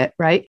little bit,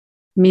 right?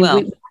 I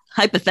mean,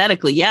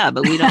 hypothetically, yeah,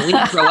 but we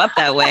didn't grow up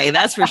that way.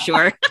 That's for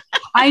sure.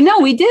 I know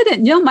we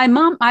didn't. You know, my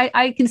mom,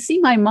 I can see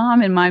my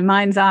mom in my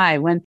mind's eye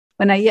when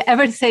when I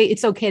ever say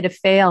it's okay to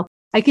fail,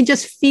 I can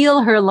just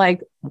feel her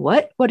like,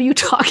 what are you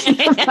talking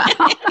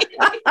about?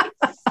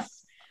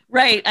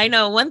 Right. I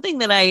know one thing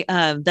that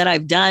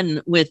I've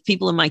done with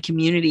people in my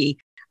community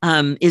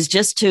is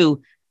just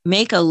to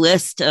make a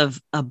list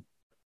of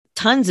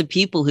tons of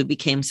people who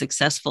became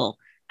successful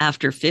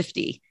after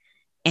 50.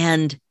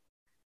 And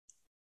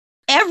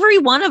every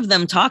one of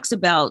them talks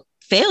about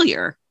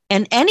failure.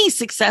 And any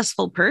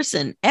successful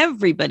person,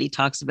 everybody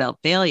talks about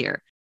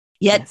failure.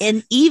 Yet, Yes.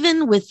 and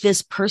even with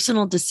this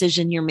personal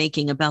decision you're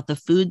making about the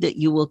food that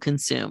you will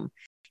consume,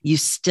 you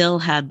still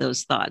had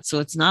those thoughts.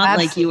 So it's not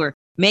like you were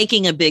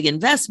making a big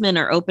investment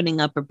or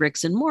opening up a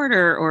bricks and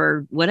mortar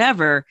or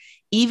whatever.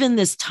 Even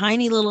this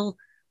tiny little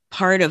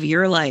part of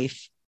your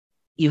life,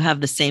 you have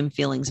the same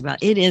feelings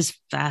about. It is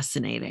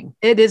fascinating.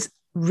 It is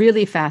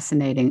really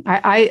fascinating.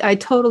 I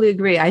totally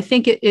agree. I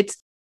think it's,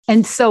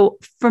 and so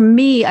for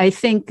me, I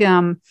think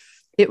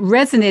it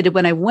resonated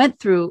when I went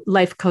through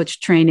life coach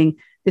training,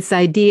 this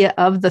idea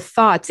of the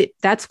thoughts.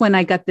 That's when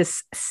I got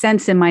this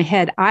sense in my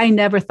head. I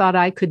never thought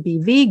I could be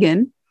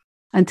vegan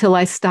until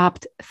I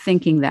stopped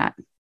thinking that.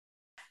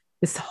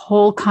 This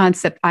whole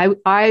concept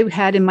I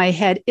had in my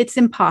head, it's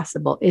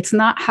impossible. It's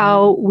not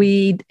how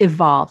we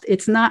evolved.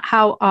 It's not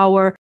how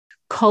our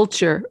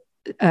culture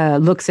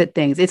looks at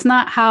things. It's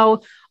not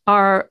how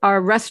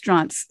our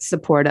restaurants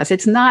support us.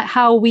 It's not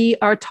how we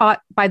are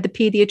taught by the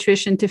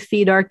pediatrician to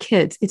feed our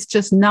kids. It's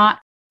just not,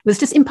 it was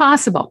just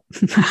impossible.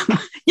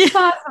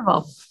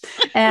 Impossible.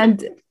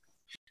 And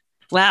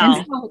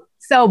wow.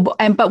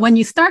 But when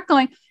you start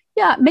going,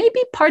 yeah, maybe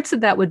parts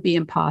of that would be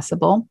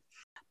impossible,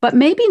 but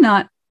maybe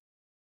not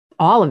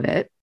all of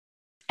it.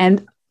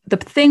 And the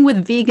thing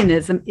with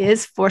veganism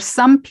is for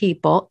some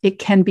people, it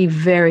can be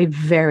very,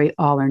 very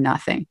all or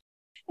nothing.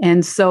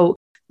 And so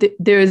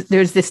there's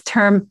this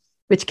term,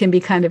 which can be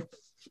kind of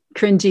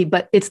cringy,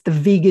 but it's the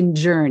vegan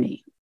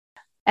journey.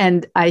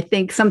 And I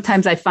think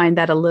sometimes I find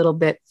that a little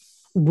bit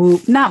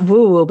not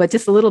woo-woo, but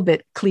just a little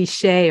bit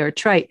cliche or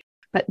trite.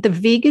 But the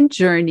vegan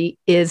journey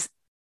is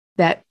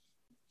that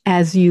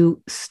as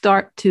you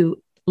start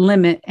to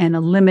limit and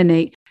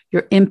eliminate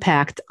your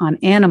impact on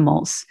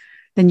animals,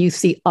 then you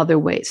see other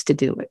ways to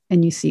do it.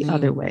 And you see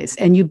other ways.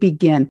 And you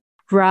begin,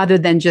 rather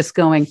than just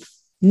going,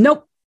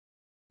 nope,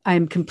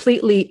 I'm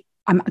completely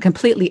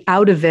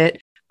out of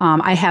it.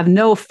 I have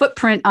no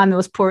footprint on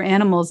those poor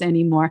animals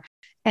anymore.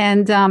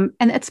 And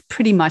it's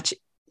pretty much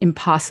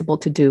impossible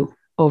to do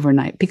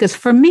overnight. Because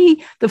for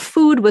me, the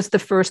food was the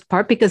first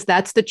part, because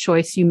that's the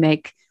choice you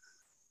make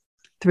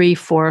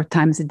 3-4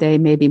 times a day,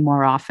 maybe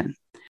more often.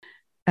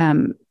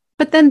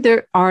 But then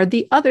there are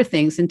the other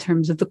things in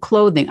terms of the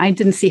clothing. I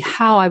didn't see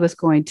how I was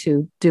going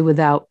to do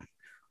without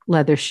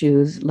leather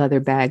shoes,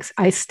 leather bags.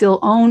 I still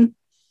own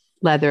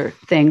leather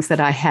things that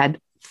I had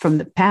from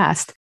the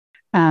past.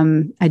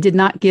 I did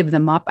not give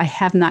them up. I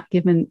have not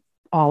given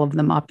all of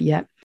them up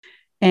yet.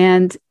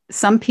 And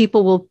some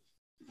people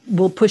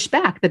will push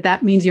back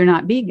that means you're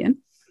not vegan.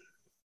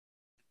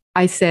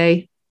 I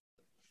say,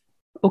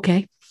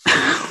 okay.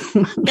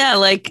 Yeah,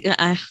 like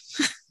I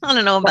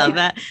don't know about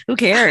that. Who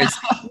cares?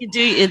 You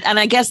do it. And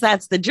I guess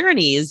that's the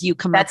journey, is you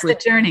come up with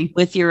the journey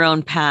with your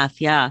own path.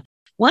 Yeah.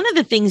 One of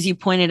the things you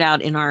pointed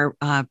out in our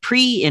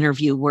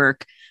pre-interview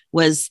work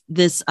was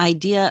this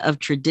idea of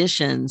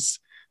traditions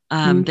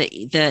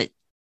that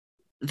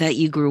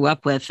you grew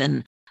up with,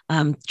 and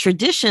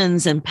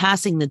traditions and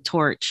passing the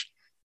torch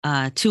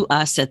to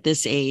us at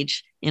this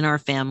age in our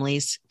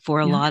families for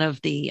a lot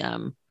of the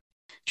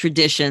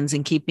traditions,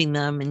 and keeping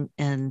them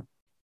and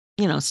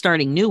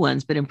starting new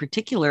ones, but in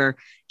particular,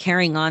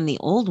 carrying on the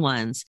old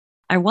ones.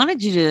 I wanted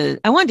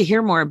to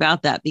hear more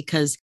about that,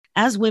 because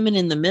as women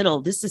in the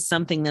middle, this is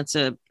something that's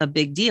a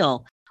big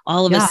deal.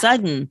 All of a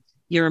sudden,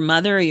 your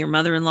mother or your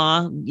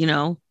mother-in-law,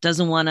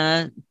 doesn't want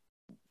to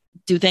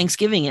do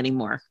Thanksgiving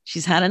anymore.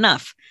 She's had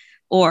enough.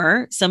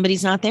 Or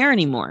somebody's not there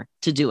anymore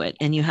to do it,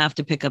 and you have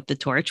to pick up the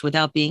torch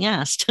without being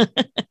asked.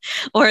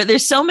 Or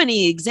there's so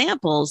many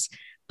examples,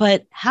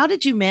 but how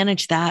did you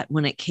manage that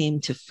when it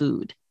came to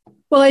food?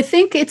 Well, I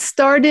think it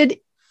started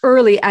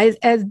early.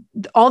 As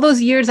all those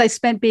years I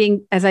spent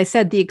being, as I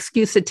said, the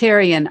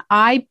excusitarian,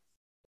 I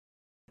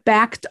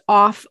backed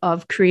off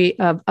of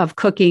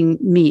cooking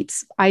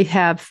meats. I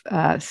have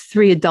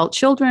 3 adult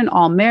children,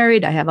 all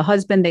married. I have a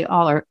husband. They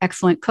all are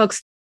excellent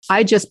cooks.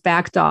 I just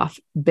backed off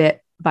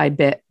bit by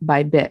bit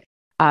by bit.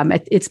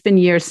 It's been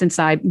years since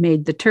I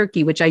made the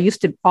turkey, which I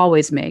used to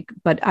always make,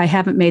 but I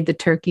haven't made the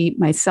turkey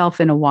myself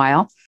in a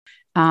while.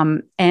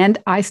 And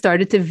I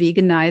started to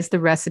veganize the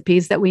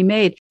recipes that we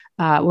made.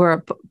 We're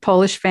a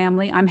Polish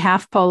family. I'm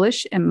half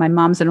Polish, and my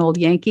mom's an old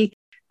Yankee.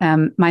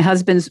 My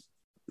husband's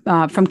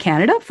from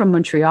Canada, from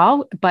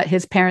Montreal, but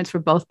his parents were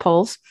both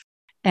Poles.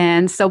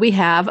 And so we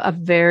have a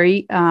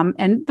very,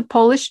 and the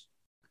Polish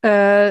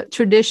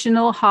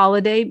traditional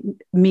holiday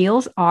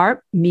meals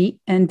are meat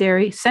and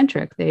dairy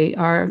centric.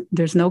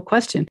 There's no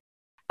question.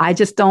 I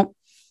just don't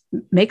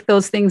make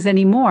those things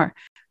anymore.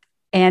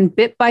 And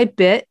bit by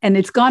bit, and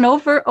it's gone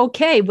over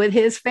okay with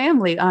his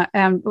family.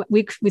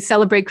 We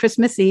celebrate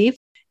Christmas Eve,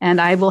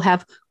 and I will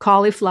have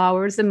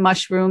cauliflowers and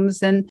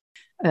mushrooms and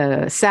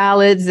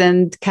salads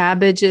and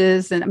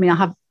cabbages. And I mean, I'll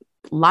have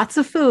lots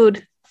of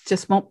food,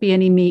 just won't be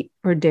any meat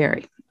or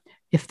dairy.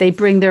 If they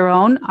bring their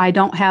own, I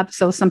don't have.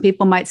 So some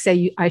people might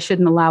say I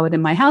shouldn't allow it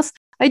in my house.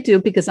 I do,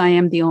 because I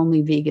am the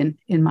only vegan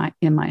in my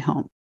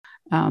home.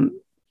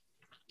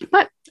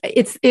 But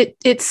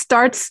it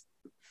starts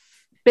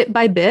bit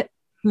by bit,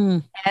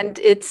 and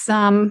it's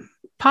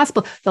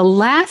possible. The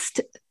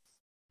last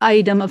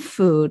item of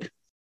food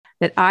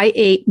that I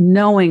ate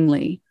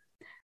knowingly,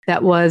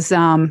 that was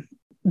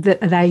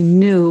that I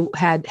knew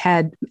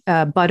had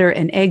butter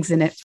and eggs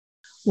in it,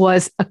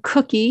 was a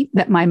cookie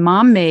that my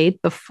mom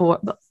made before,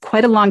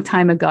 quite a long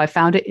time ago. I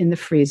found it in the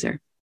freezer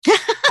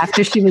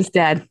after she was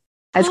dead.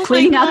 I was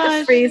cleaning out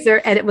the freezer,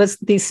 and it was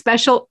these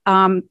special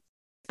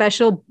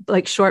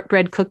like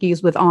shortbread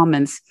cookies with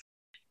almonds.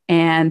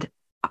 And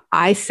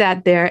I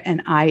sat there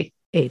and I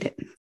ate it.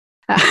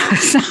 And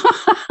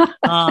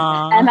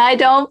I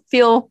don't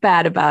feel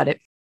bad about it.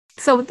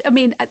 So, I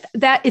mean,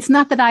 that it's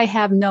not that I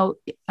have no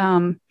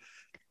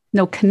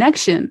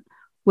connection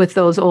with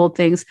those old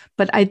things,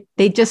 but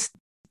they just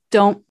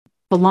don't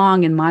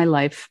belong in my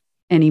life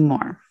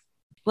anymore.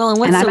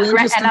 Well, and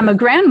I'm a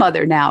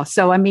grandmother now.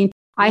 So, I mean,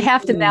 I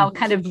have to now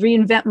kind of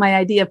reinvent my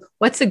idea of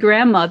what's a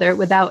grandmother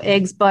without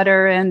eggs,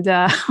 butter, and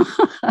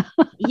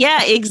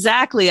Yeah,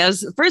 exactly. I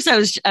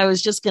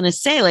was just going to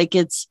say, like,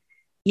 it's,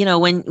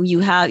 when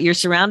you're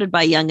surrounded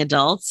by young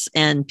adults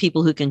and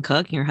people who can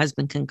cook, your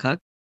husband can cook,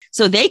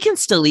 so they can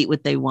still eat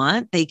what they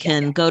want. They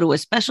can go to a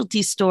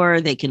specialty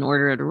store, they can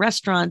order at a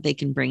restaurant, they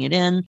can bring it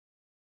in,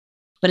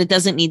 but it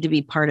doesn't need to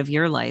be part of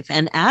your life.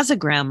 And as a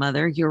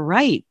grandmother, you're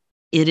right.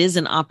 It is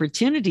an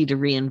opportunity to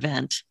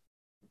reinvent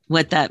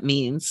what that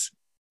means.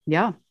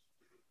 Yeah.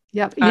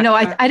 Yeah.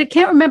 I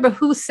can't remember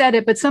who said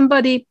it, but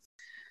somebody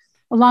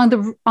along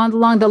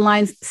the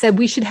lines said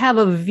we should have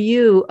a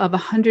view of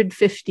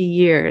 150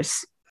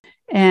 years.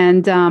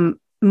 And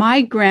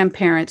my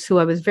grandparents, who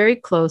I was very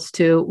close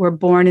to, were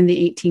born in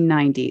the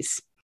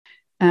 1890s.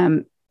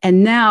 And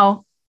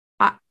now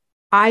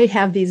I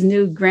have these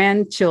new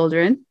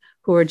grandchildren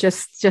who are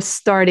just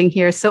starting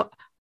here. So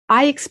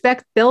I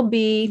expect they'll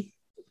be,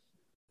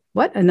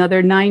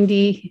 another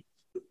 90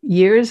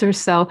 years or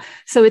so.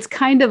 So it's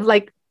kind of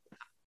like,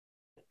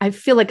 I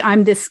feel like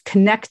I'm this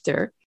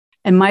connector,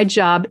 and my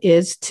job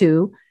is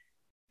to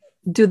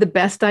do the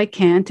best I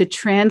can to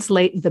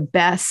translate the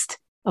best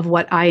of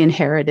what I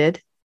inherited,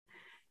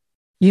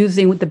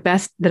 using the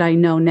best that I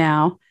know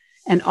now,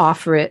 and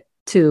offer it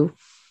to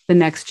the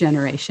next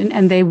generation.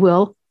 And they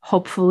will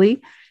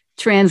hopefully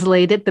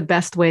translate it the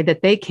best way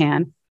that they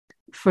can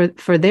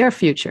for their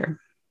future.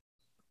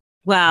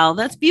 Wow,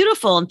 that's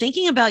beautiful. And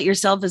thinking about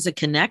yourself as a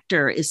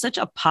connector is such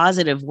a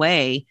positive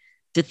way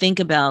to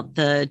think about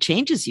the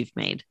changes you've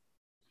made.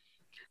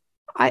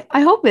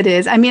 I hope it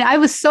is. I mean, I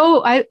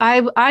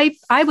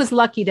was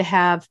lucky to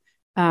have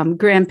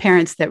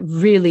grandparents that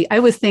really, I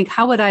always think,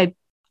 how would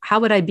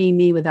I be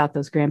me without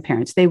those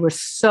grandparents? They were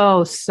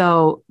so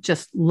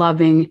just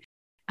loving.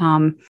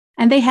 And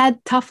they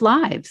had tough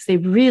lives. They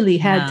really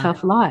had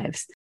tough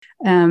lives.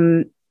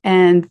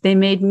 And they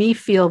made me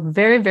feel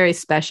very, very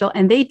special.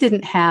 And they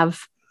didn't have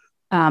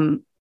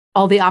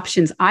all the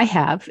options I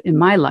have in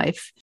my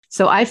life.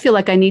 So I feel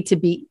like I need to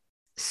be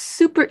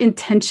super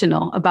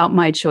intentional about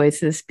my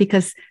choices,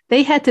 because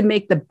they had to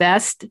make the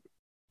best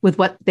with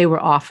what they were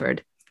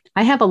offered.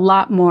 I have a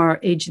lot more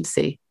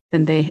agency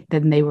than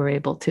they were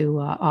able to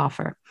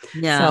offer.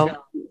 Yeah. So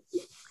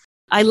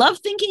I love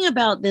thinking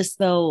about this,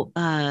 though,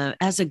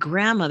 as a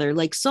grandmother.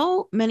 Like,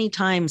 so many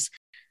times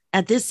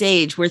at this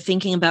age, we're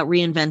thinking about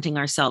reinventing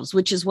ourselves,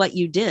 which is what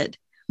you did.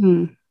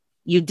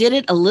 You did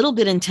it a little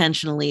bit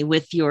intentionally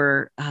with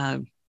your,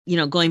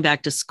 going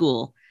back to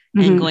school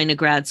and going to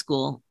grad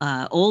school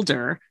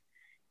older.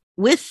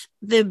 With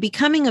the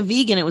becoming a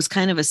vegan, it was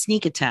kind of a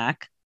sneak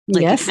attack.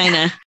 Like, it kind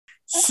of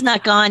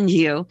snuck on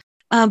you.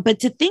 But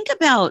to think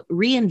about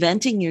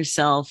reinventing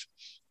yourself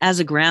as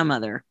a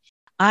grandmother,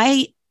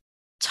 I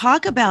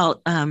talk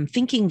about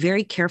thinking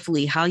very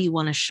carefully how you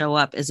want to show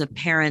up as a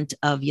parent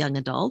of young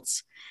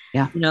adults.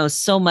 Yeah.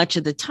 So much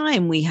of the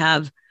time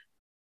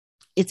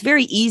it's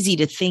very easy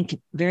to think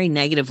very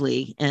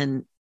negatively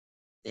and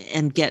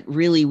get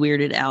really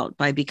weirded out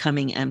by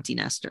becoming empty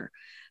nester.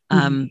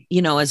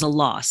 As a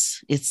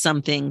loss. It's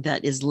something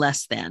that is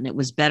less than. It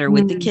was better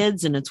with the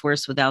kids and it's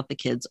worse without the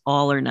kids,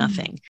 all or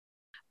nothing.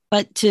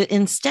 But to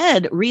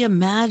instead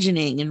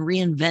reimagining and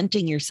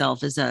reinventing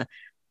yourself as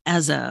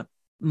a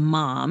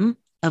mom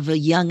of a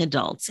young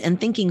adults, and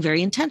thinking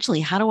very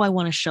intentionally, how do I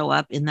want to show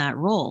up in that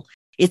role?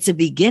 It's a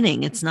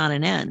beginning. It's not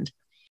an end.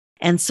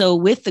 And so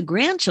with the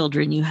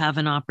grandchildren, you have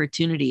an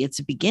opportunity. It's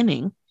a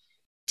beginning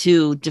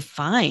to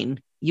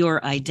define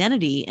your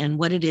identity and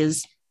what it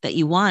is that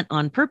you want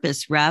on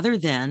purpose, rather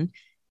than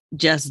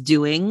just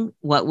doing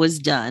what was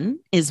done,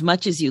 as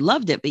much as you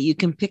loved it, but you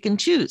can pick and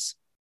choose.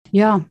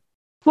 Yeah.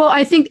 Well,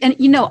 I think, and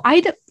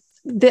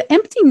the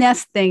empty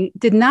nest thing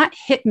did not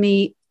hit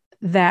me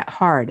that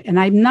hard. And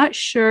I'm not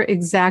sure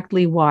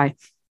exactly why.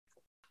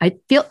 I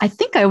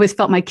think I always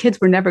felt my kids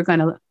were never going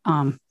to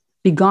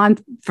be gone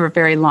for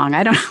very long.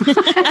 I don't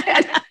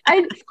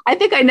I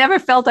think I never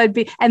felt I'd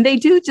be, and they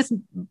do just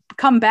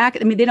come back.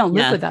 I mean, they don't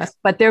live with us,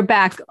 but they're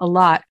back a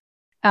lot.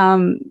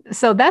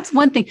 So that's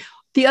one thing.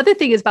 The other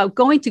thing is about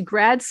going to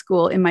grad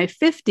school in my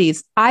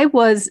 50s. I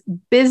was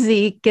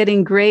busy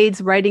getting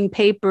grades, writing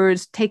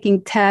papers,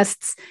 taking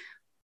tests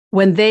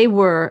when they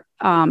were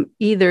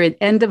either at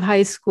end of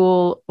high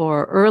school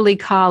or early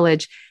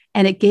college.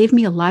 And it gave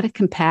me a lot of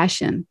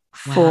compassion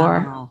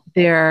for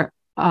their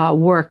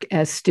work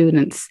as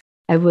students.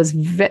 I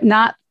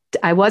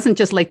wasn't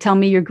just like, tell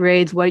me your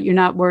grades, what you're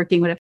not working,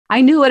 whatever. I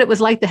knew what it was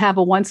like to have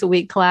a once a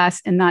week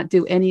class and not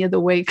do any of the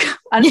work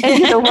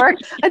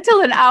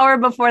until an hour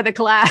before the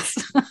class.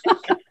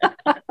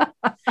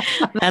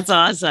 That's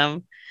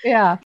awesome.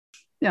 Yeah.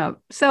 Yeah.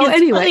 So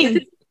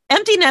anyway,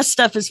 empty nest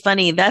stuff is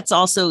funny. That's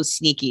also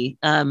sneaky.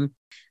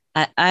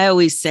 I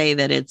always say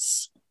that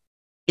it's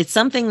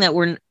something that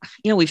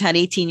we've had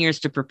 18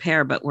 years to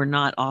prepare, but we're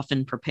not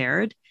often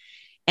prepared.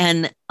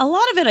 And a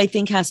lot of it, I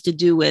think, has to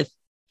do with,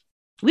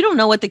 we don't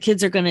know what the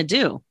kids are going to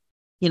do.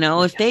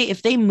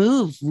 If they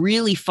move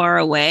really far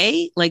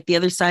away, like the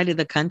other side of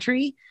the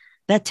country,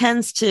 that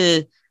tends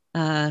to,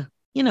 you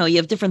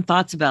have different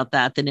thoughts about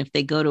that than if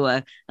they go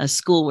to a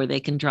school where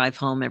they can drive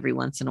home every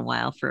once in a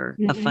while for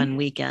a fun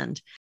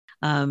weekend.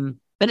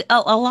 But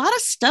a lot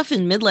of stuff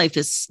in midlife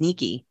is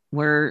sneaky.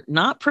 We're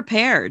not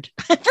prepared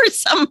for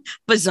some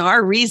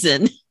bizarre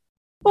reason.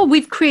 Well,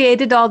 we've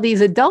created all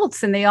these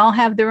adults and they all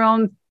have their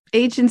own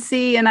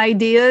agency and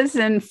ideas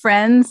and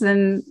friends,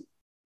 and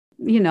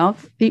we don't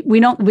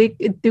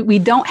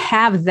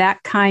have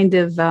that kind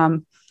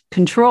of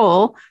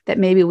control that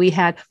maybe we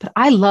had. But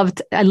I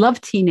loved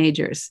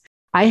teenagers.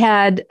 I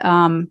had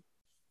there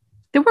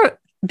were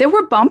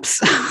bumps.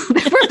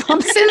 There were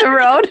bumps in the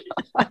road.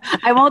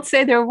 I won't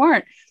say there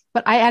weren't,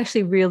 but I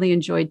actually really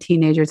enjoyed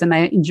teenagers and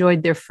I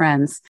enjoyed their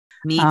friends.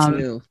 Me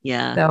too.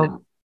 Yeah.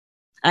 So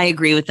I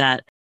agree with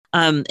that.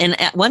 And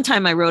at one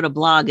time I wrote a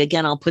blog.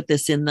 Again, I'll put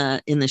this in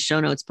the show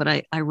notes, but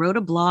I wrote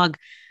a blog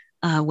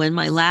when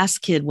my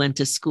last kid went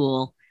to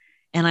school,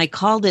 and I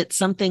called it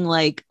something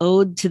like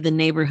Ode to the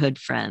Neighborhood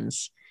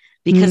Friends,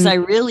 because I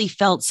really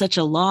felt such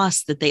a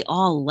loss that they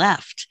all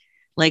left.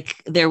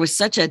 Like there was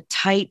such a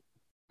tight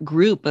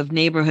group of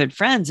neighborhood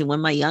friends. And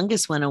when my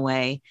youngest went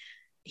away,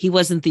 he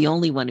wasn't the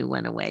only one who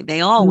went away.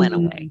 They all went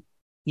away.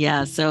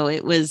 Yeah. So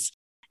it was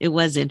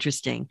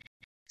interesting.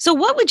 So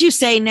what would you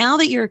say now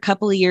that you're a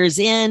couple of years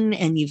in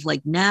and you've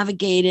like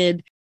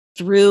navigated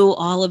through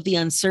all of the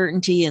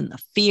uncertainty and the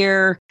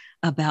fear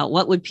about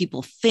what would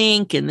people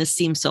think, and this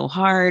seems so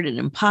hard and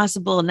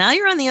impossible. Now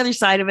you're on the other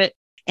side of it,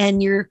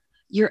 and you're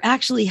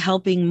actually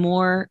helping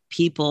more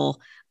people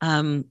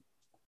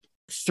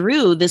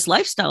through this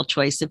lifestyle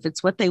choice if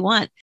it's what they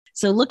want.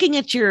 So looking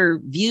at your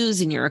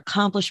views and your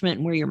accomplishment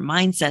and where your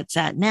mindset's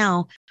at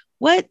now,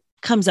 what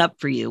comes up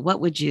for you? What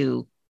would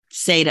you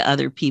say to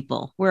other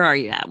people? Where are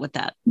you at with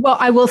that? Well,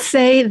 I will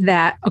say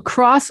that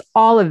across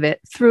all of it,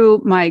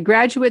 through my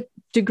graduate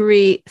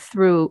degree,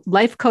 through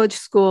life coach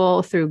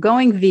school, through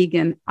going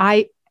vegan,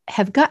 I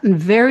have gotten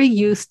very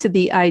used to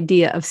the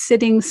idea of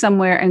sitting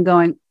somewhere and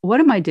going, what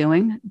am I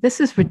doing?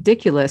 This is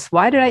ridiculous.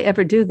 Why did I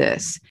ever do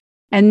this?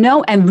 And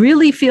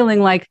really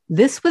feeling like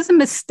this was a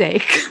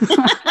mistake.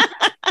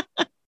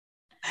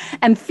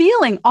 And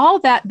feeling all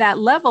that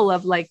level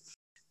of like,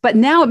 but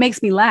now it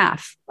makes me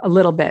laugh a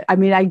little bit. I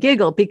mean, I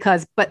giggle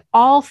but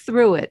all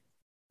through it,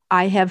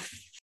 I have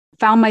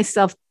found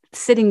myself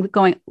sitting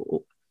going,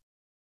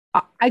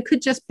 I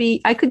could just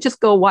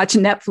go watch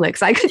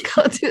Netflix. I could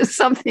go do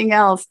something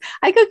else.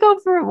 I could go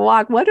for a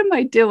walk. What am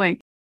I doing?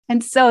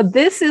 And so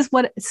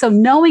so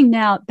knowing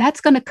now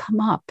that's going to come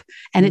up,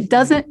 and it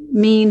doesn't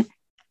mean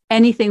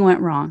anything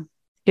went wrong.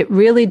 It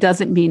really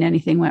doesn't mean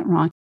anything went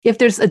wrong.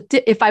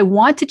 If I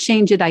want to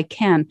change it, I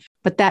can,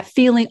 but that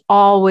feeling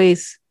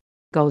always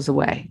goes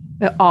away.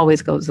 It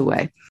always goes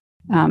away.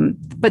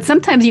 But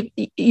sometimes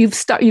you've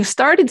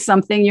started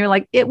something, you're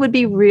like, it would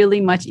be really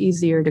much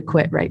easier to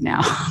quit right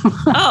now.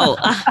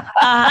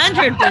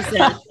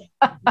 100%.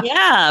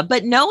 Yeah.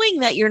 But knowing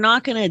that you're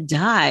not going to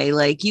die,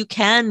 like you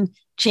can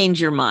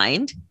change your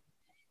mind,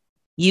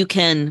 you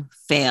can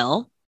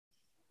fail,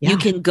 you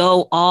can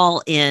go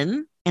all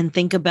in and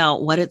think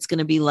about what it's going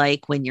to be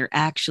like when you're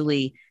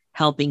actually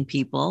helping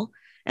people,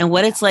 and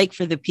what it's like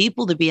for the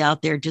people to be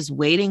out there just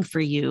waiting for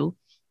you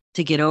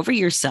to get over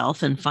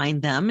yourself and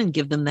find them and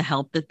give them the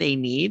help that they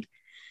need.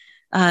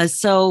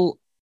 So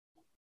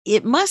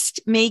it must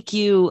make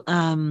you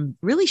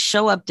really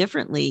show up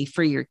differently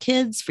for your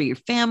kids, for your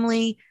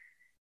family.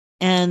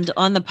 And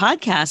on the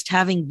podcast,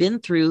 having been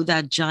through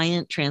that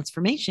giant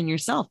transformation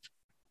yourself.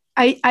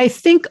 I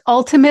think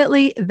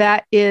ultimately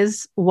that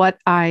is what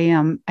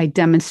I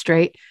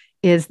demonstrate,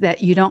 is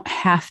that you don't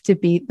have to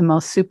be the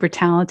most super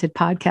talented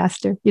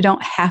podcaster. You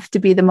don't have to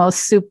be the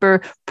most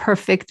super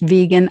perfect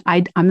vegan.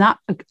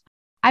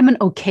 I'm an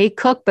okay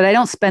cook, but I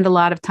don't spend a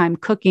lot of time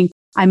cooking.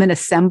 I'm an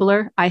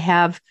assembler. I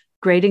have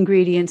great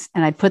ingredients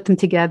and I put them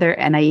together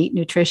and I eat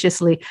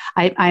nutritiously.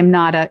 I'm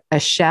not a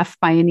chef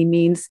by any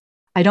means.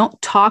 I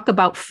don't talk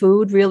about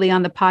food really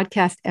on the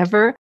podcast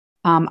ever.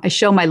 I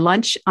show my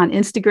lunch on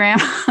Instagram.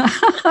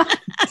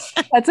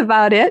 That's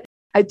about it.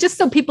 Just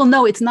so people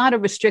know it's not a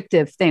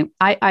restrictive thing.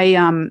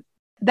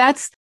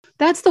 That's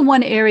the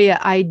one area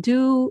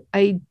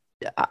I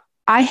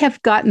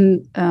have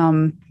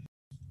gotten,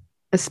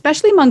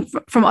 especially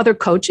from other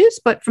coaches,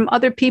 but from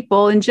other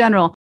people in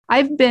general.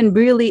 I've been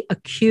really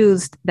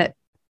accused.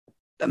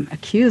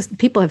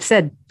 People have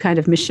said, kind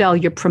of, Michele,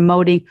 you're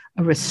promoting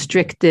a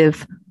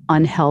restrictive,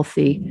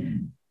 unhealthy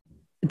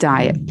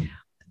diet.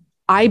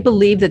 I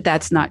believe that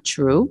that's not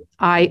true.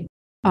 I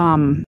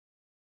don't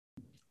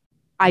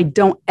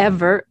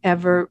ever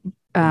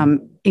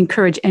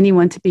encourage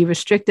anyone to be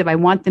restrictive. I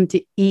want them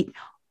to eat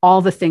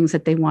all the things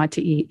that they want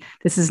to eat.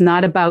 This is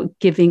not about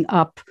giving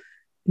up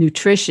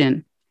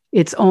nutrition.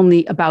 It's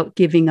only about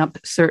giving up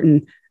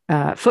certain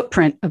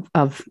footprint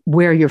of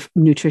where your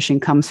nutrition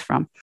comes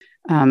from.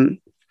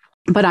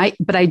 But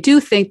I do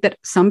think that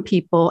some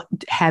people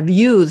have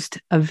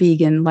used a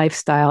vegan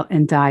lifestyle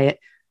and diet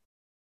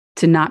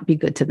to not be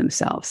good to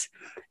themselves.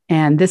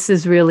 And this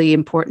is really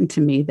important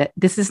to me, that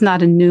this is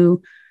not a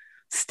new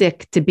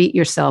stick to beat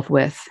yourself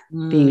with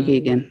being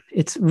vegan.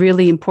 It's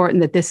really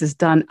important that this is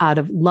done out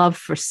of love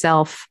for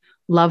self,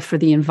 love for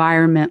the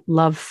environment,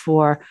 love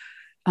for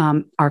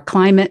our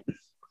climate.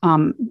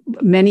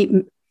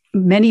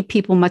 Many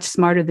people much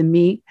smarter than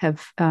me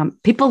have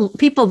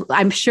people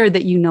I'm sure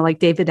that like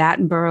David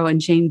Attenborough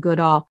and Jane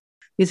Goodall.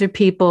 These are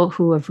people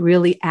who have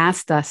really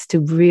asked us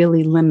to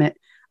really limit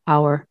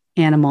our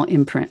animal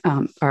imprint,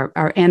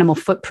 our animal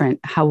footprint,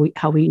 how we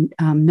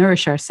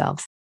nourish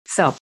ourselves.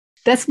 So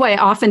that's why I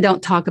often don't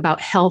talk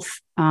about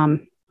health,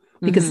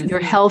 because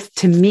your health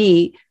to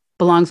me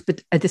belongs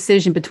a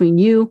decision between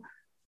you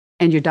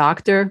and your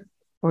doctor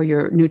or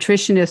your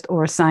nutritionist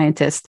or a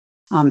scientist.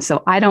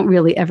 So I don't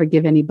really ever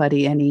give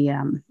anybody any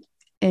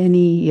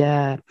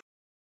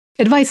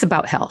advice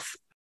about health.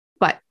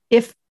 But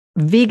if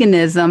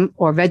veganism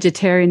or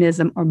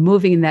vegetarianism or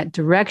moving in that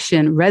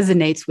direction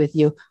resonates with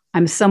you,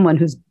 I'm someone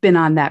who's been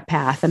on that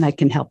path and I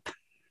can help.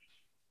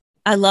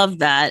 I love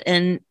that.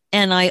 And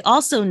I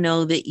also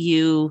know that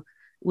you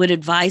would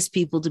advise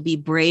people to be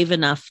brave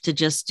enough to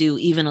just do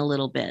even a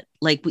little bit,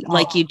 like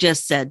you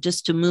just said,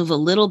 just to move a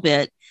little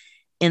bit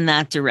in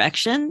that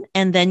direction.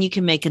 And then you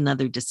can make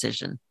another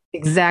decision.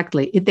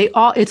 Exactly.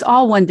 It's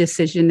all one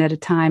decision at a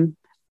time,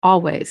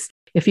 always.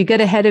 If you get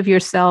ahead of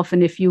yourself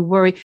and if you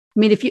worry,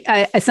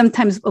 I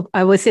sometimes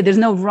I would say there's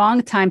no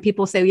wrong time.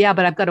 People say, yeah,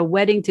 but I've got a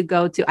wedding to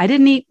go to. I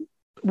didn't eat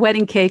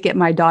wedding cake at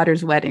my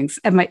daughter's weddings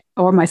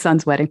or my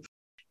son's wedding.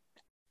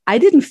 I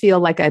didn't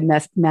feel like I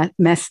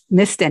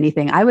missed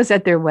anything. I was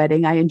at their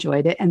wedding. I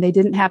enjoyed it. And they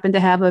didn't happen to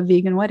have a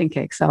vegan wedding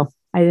cake. So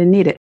I didn't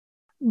eat it.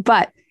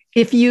 But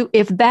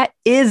if that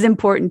is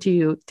important to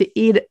you to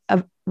eat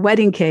a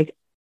wedding cake,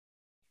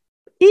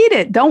 eat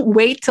it. Don't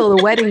wait till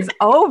the wedding's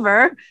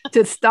over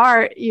to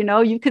start. You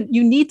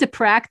need to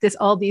practice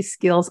all these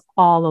skills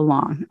all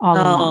along.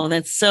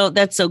 That's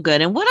so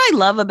good. And what I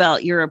love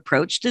about your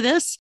approach to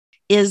this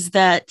is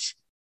that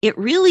it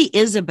really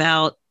is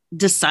about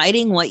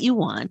deciding what you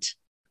want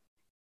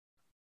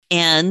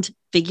and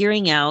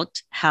figuring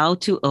out how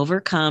to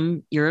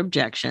overcome your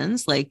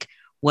objections. Like,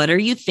 what are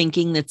you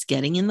thinking that's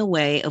getting in the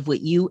way of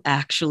what you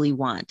actually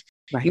want?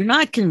 Right. You're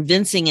not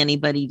convincing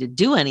anybody to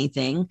do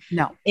anything.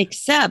 No.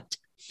 Except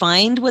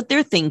find what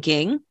they're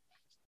thinking.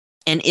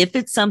 And if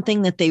it's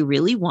something that they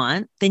really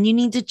want, then you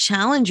need to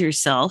challenge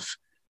yourself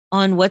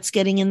on what's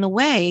getting in the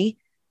way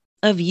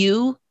of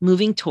you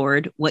moving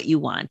toward what you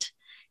want.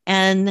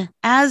 And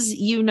as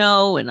you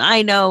know, and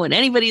I know, and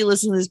anybody who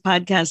listens to this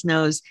podcast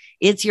knows,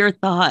 it's your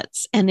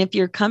thoughts. And if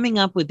you're coming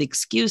up with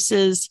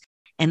excuses,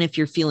 and if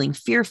you're feeling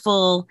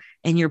fearful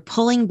and you're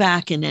pulling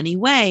back in any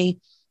way,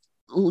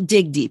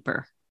 dig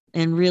deeper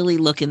and really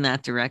look in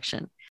that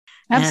direction.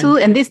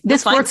 Absolutely. And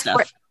this works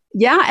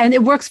and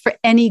it works for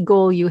any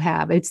goal you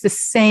have. It's the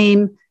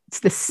same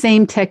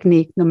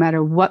technique, no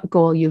matter what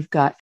goal you've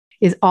got,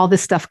 is all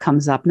this stuff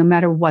comes up, no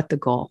matter what the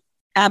goal.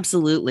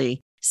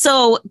 Absolutely.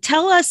 So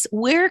tell us,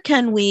 where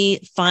can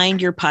we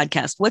find your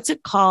podcast? What's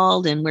it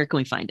called and where can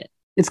we find it?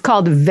 It's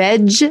called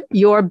Veg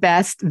Your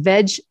Best.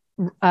 Veg,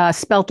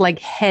 spelled like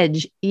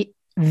hedge,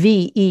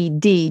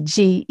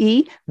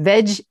 VEDGE,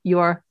 Veg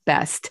Your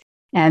Best.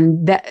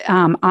 And that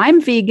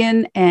I'm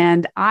vegan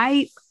and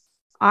I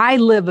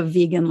live a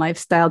vegan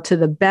lifestyle to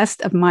the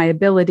best of my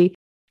ability.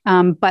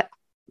 But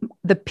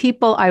the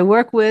people I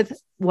work with,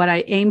 what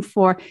I aim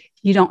for,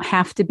 you don't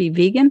have to be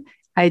vegan.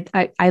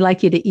 I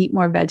like you to eat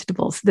more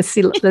vegetables. Let's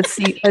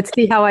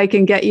see how I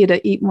can get you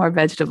to eat more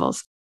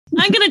vegetables.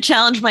 I'm going to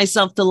challenge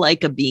myself to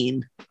like a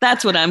bean.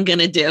 That's what I'm going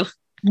to do.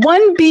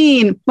 One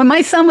bean. When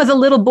my son was a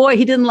little boy,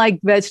 he didn't like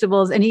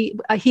vegetables and he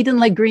didn't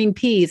like green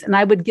peas. And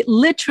I would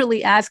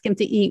literally ask him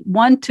to eat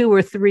 1, 2,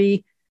 or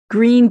 3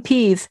 green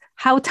peas.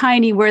 How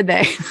tiny were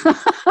they?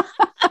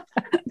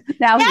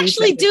 Now I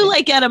actually do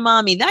like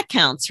edamame. That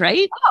counts,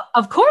 right? Oh,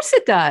 of course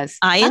it does.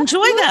 I enjoy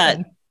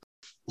that.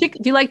 Do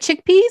you like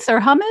chickpeas or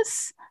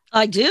hummus?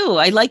 I do.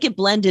 I like it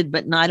blended,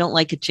 but no, I don't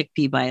like a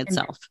chickpea by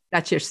itself.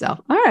 That's yourself.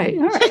 All right.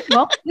 All right.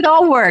 Well, it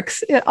all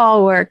works. It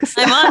all works.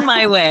 I'm on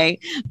my way.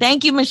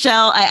 Thank you,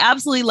 Michele. I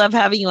absolutely love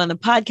having you on the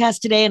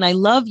podcast today. And I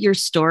love your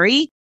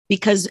story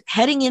because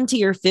heading into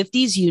your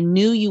 50s, you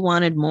knew you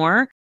wanted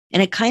more.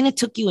 And it kind of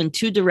took you in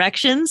two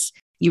directions.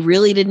 You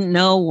really didn't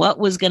know what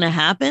was going to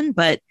happen,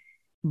 but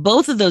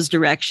both of those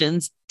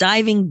directions,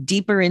 diving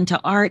deeper into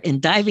art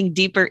and diving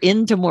deeper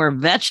into more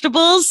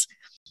vegetables,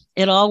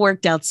 it all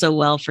worked out so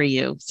well for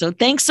you. So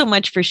thanks so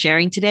much for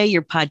sharing today.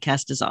 Your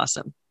podcast is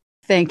awesome.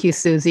 Thank you,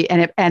 Susie.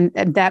 And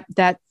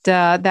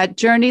that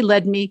journey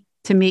led me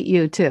to meet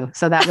you too.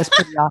 So that was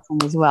pretty awesome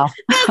as well.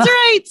 That's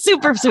right.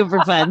 Super,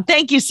 super fun.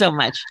 Thank you so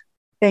much.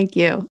 Thank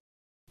you.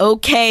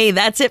 Okay,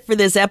 that's it for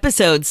this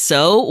episode.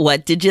 So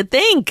what did you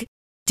think?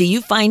 Do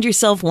you find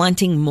yourself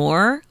wanting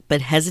more,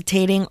 but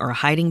hesitating or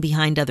hiding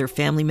behind other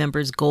family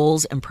members'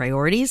 goals and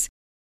priorities?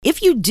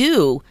 If you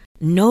do,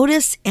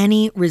 notice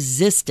any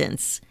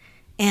resistance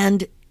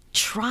and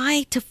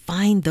try to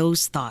find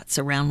those thoughts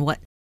around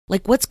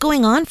what's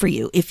going on for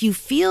you. If you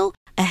feel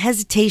a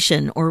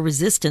hesitation or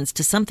resistance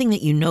to something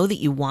that you know that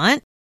you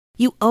want,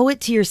 you owe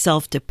it to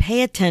yourself to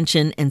pay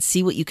attention and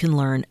see what you can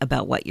learn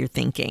about what you're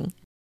thinking.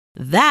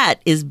 That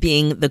is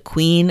being the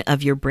queen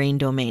of your brain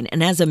domain.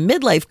 And as a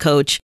midlife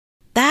coach,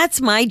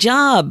 that's my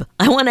job.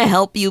 I want to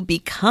help you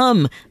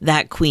become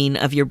that queen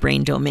of your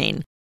brain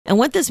domain. And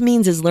what this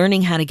means is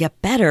learning how to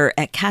get better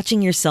at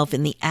catching yourself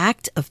in the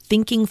act of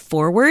thinking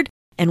forward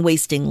and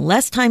wasting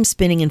less time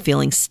spinning and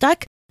feeling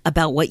stuck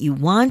about what you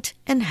want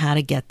and how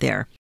to get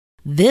there.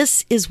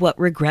 This is what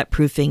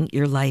regret-proofing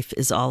your life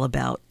is all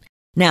about.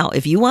 Now,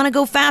 if you want to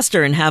go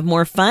faster and have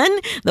more fun,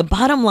 the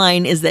bottom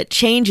line is that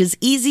change is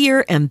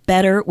easier and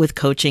better with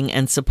coaching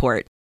and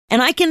support.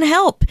 And I can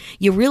help.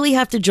 You really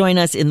have to join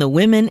us in the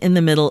Women in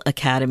the Middle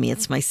Academy.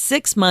 It's my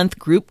 6-month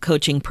group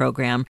coaching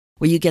program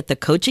where you get the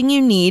coaching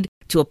you need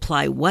to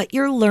apply what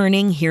you're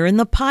learning here in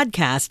the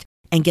podcast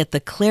and get the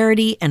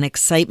clarity and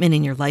excitement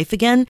in your life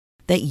again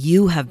that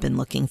you have been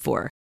looking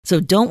for. So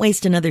don't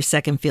waste another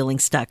second feeling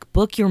stuck.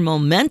 Book your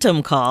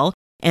momentum call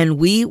and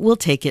we will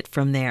take it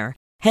from there.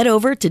 Head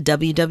over to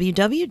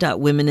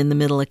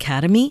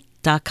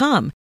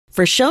www.womeninthemiddleacademy.com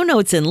for show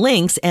notes and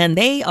links. And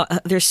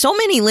there's so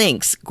many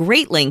links,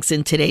 great links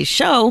in today's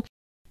show.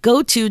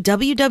 Go to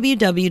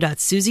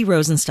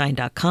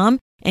www.susierosenstein.com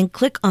and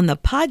click on the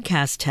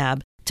podcast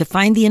tab to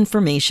find the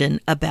information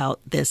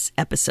about this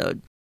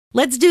episode.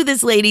 Let's do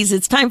this, ladies.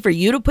 It's time for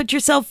you to put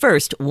yourself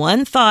first,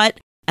 one thought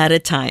at a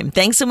time.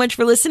 Thanks so much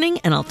for listening,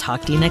 and I'll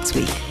talk to you next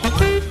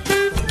week.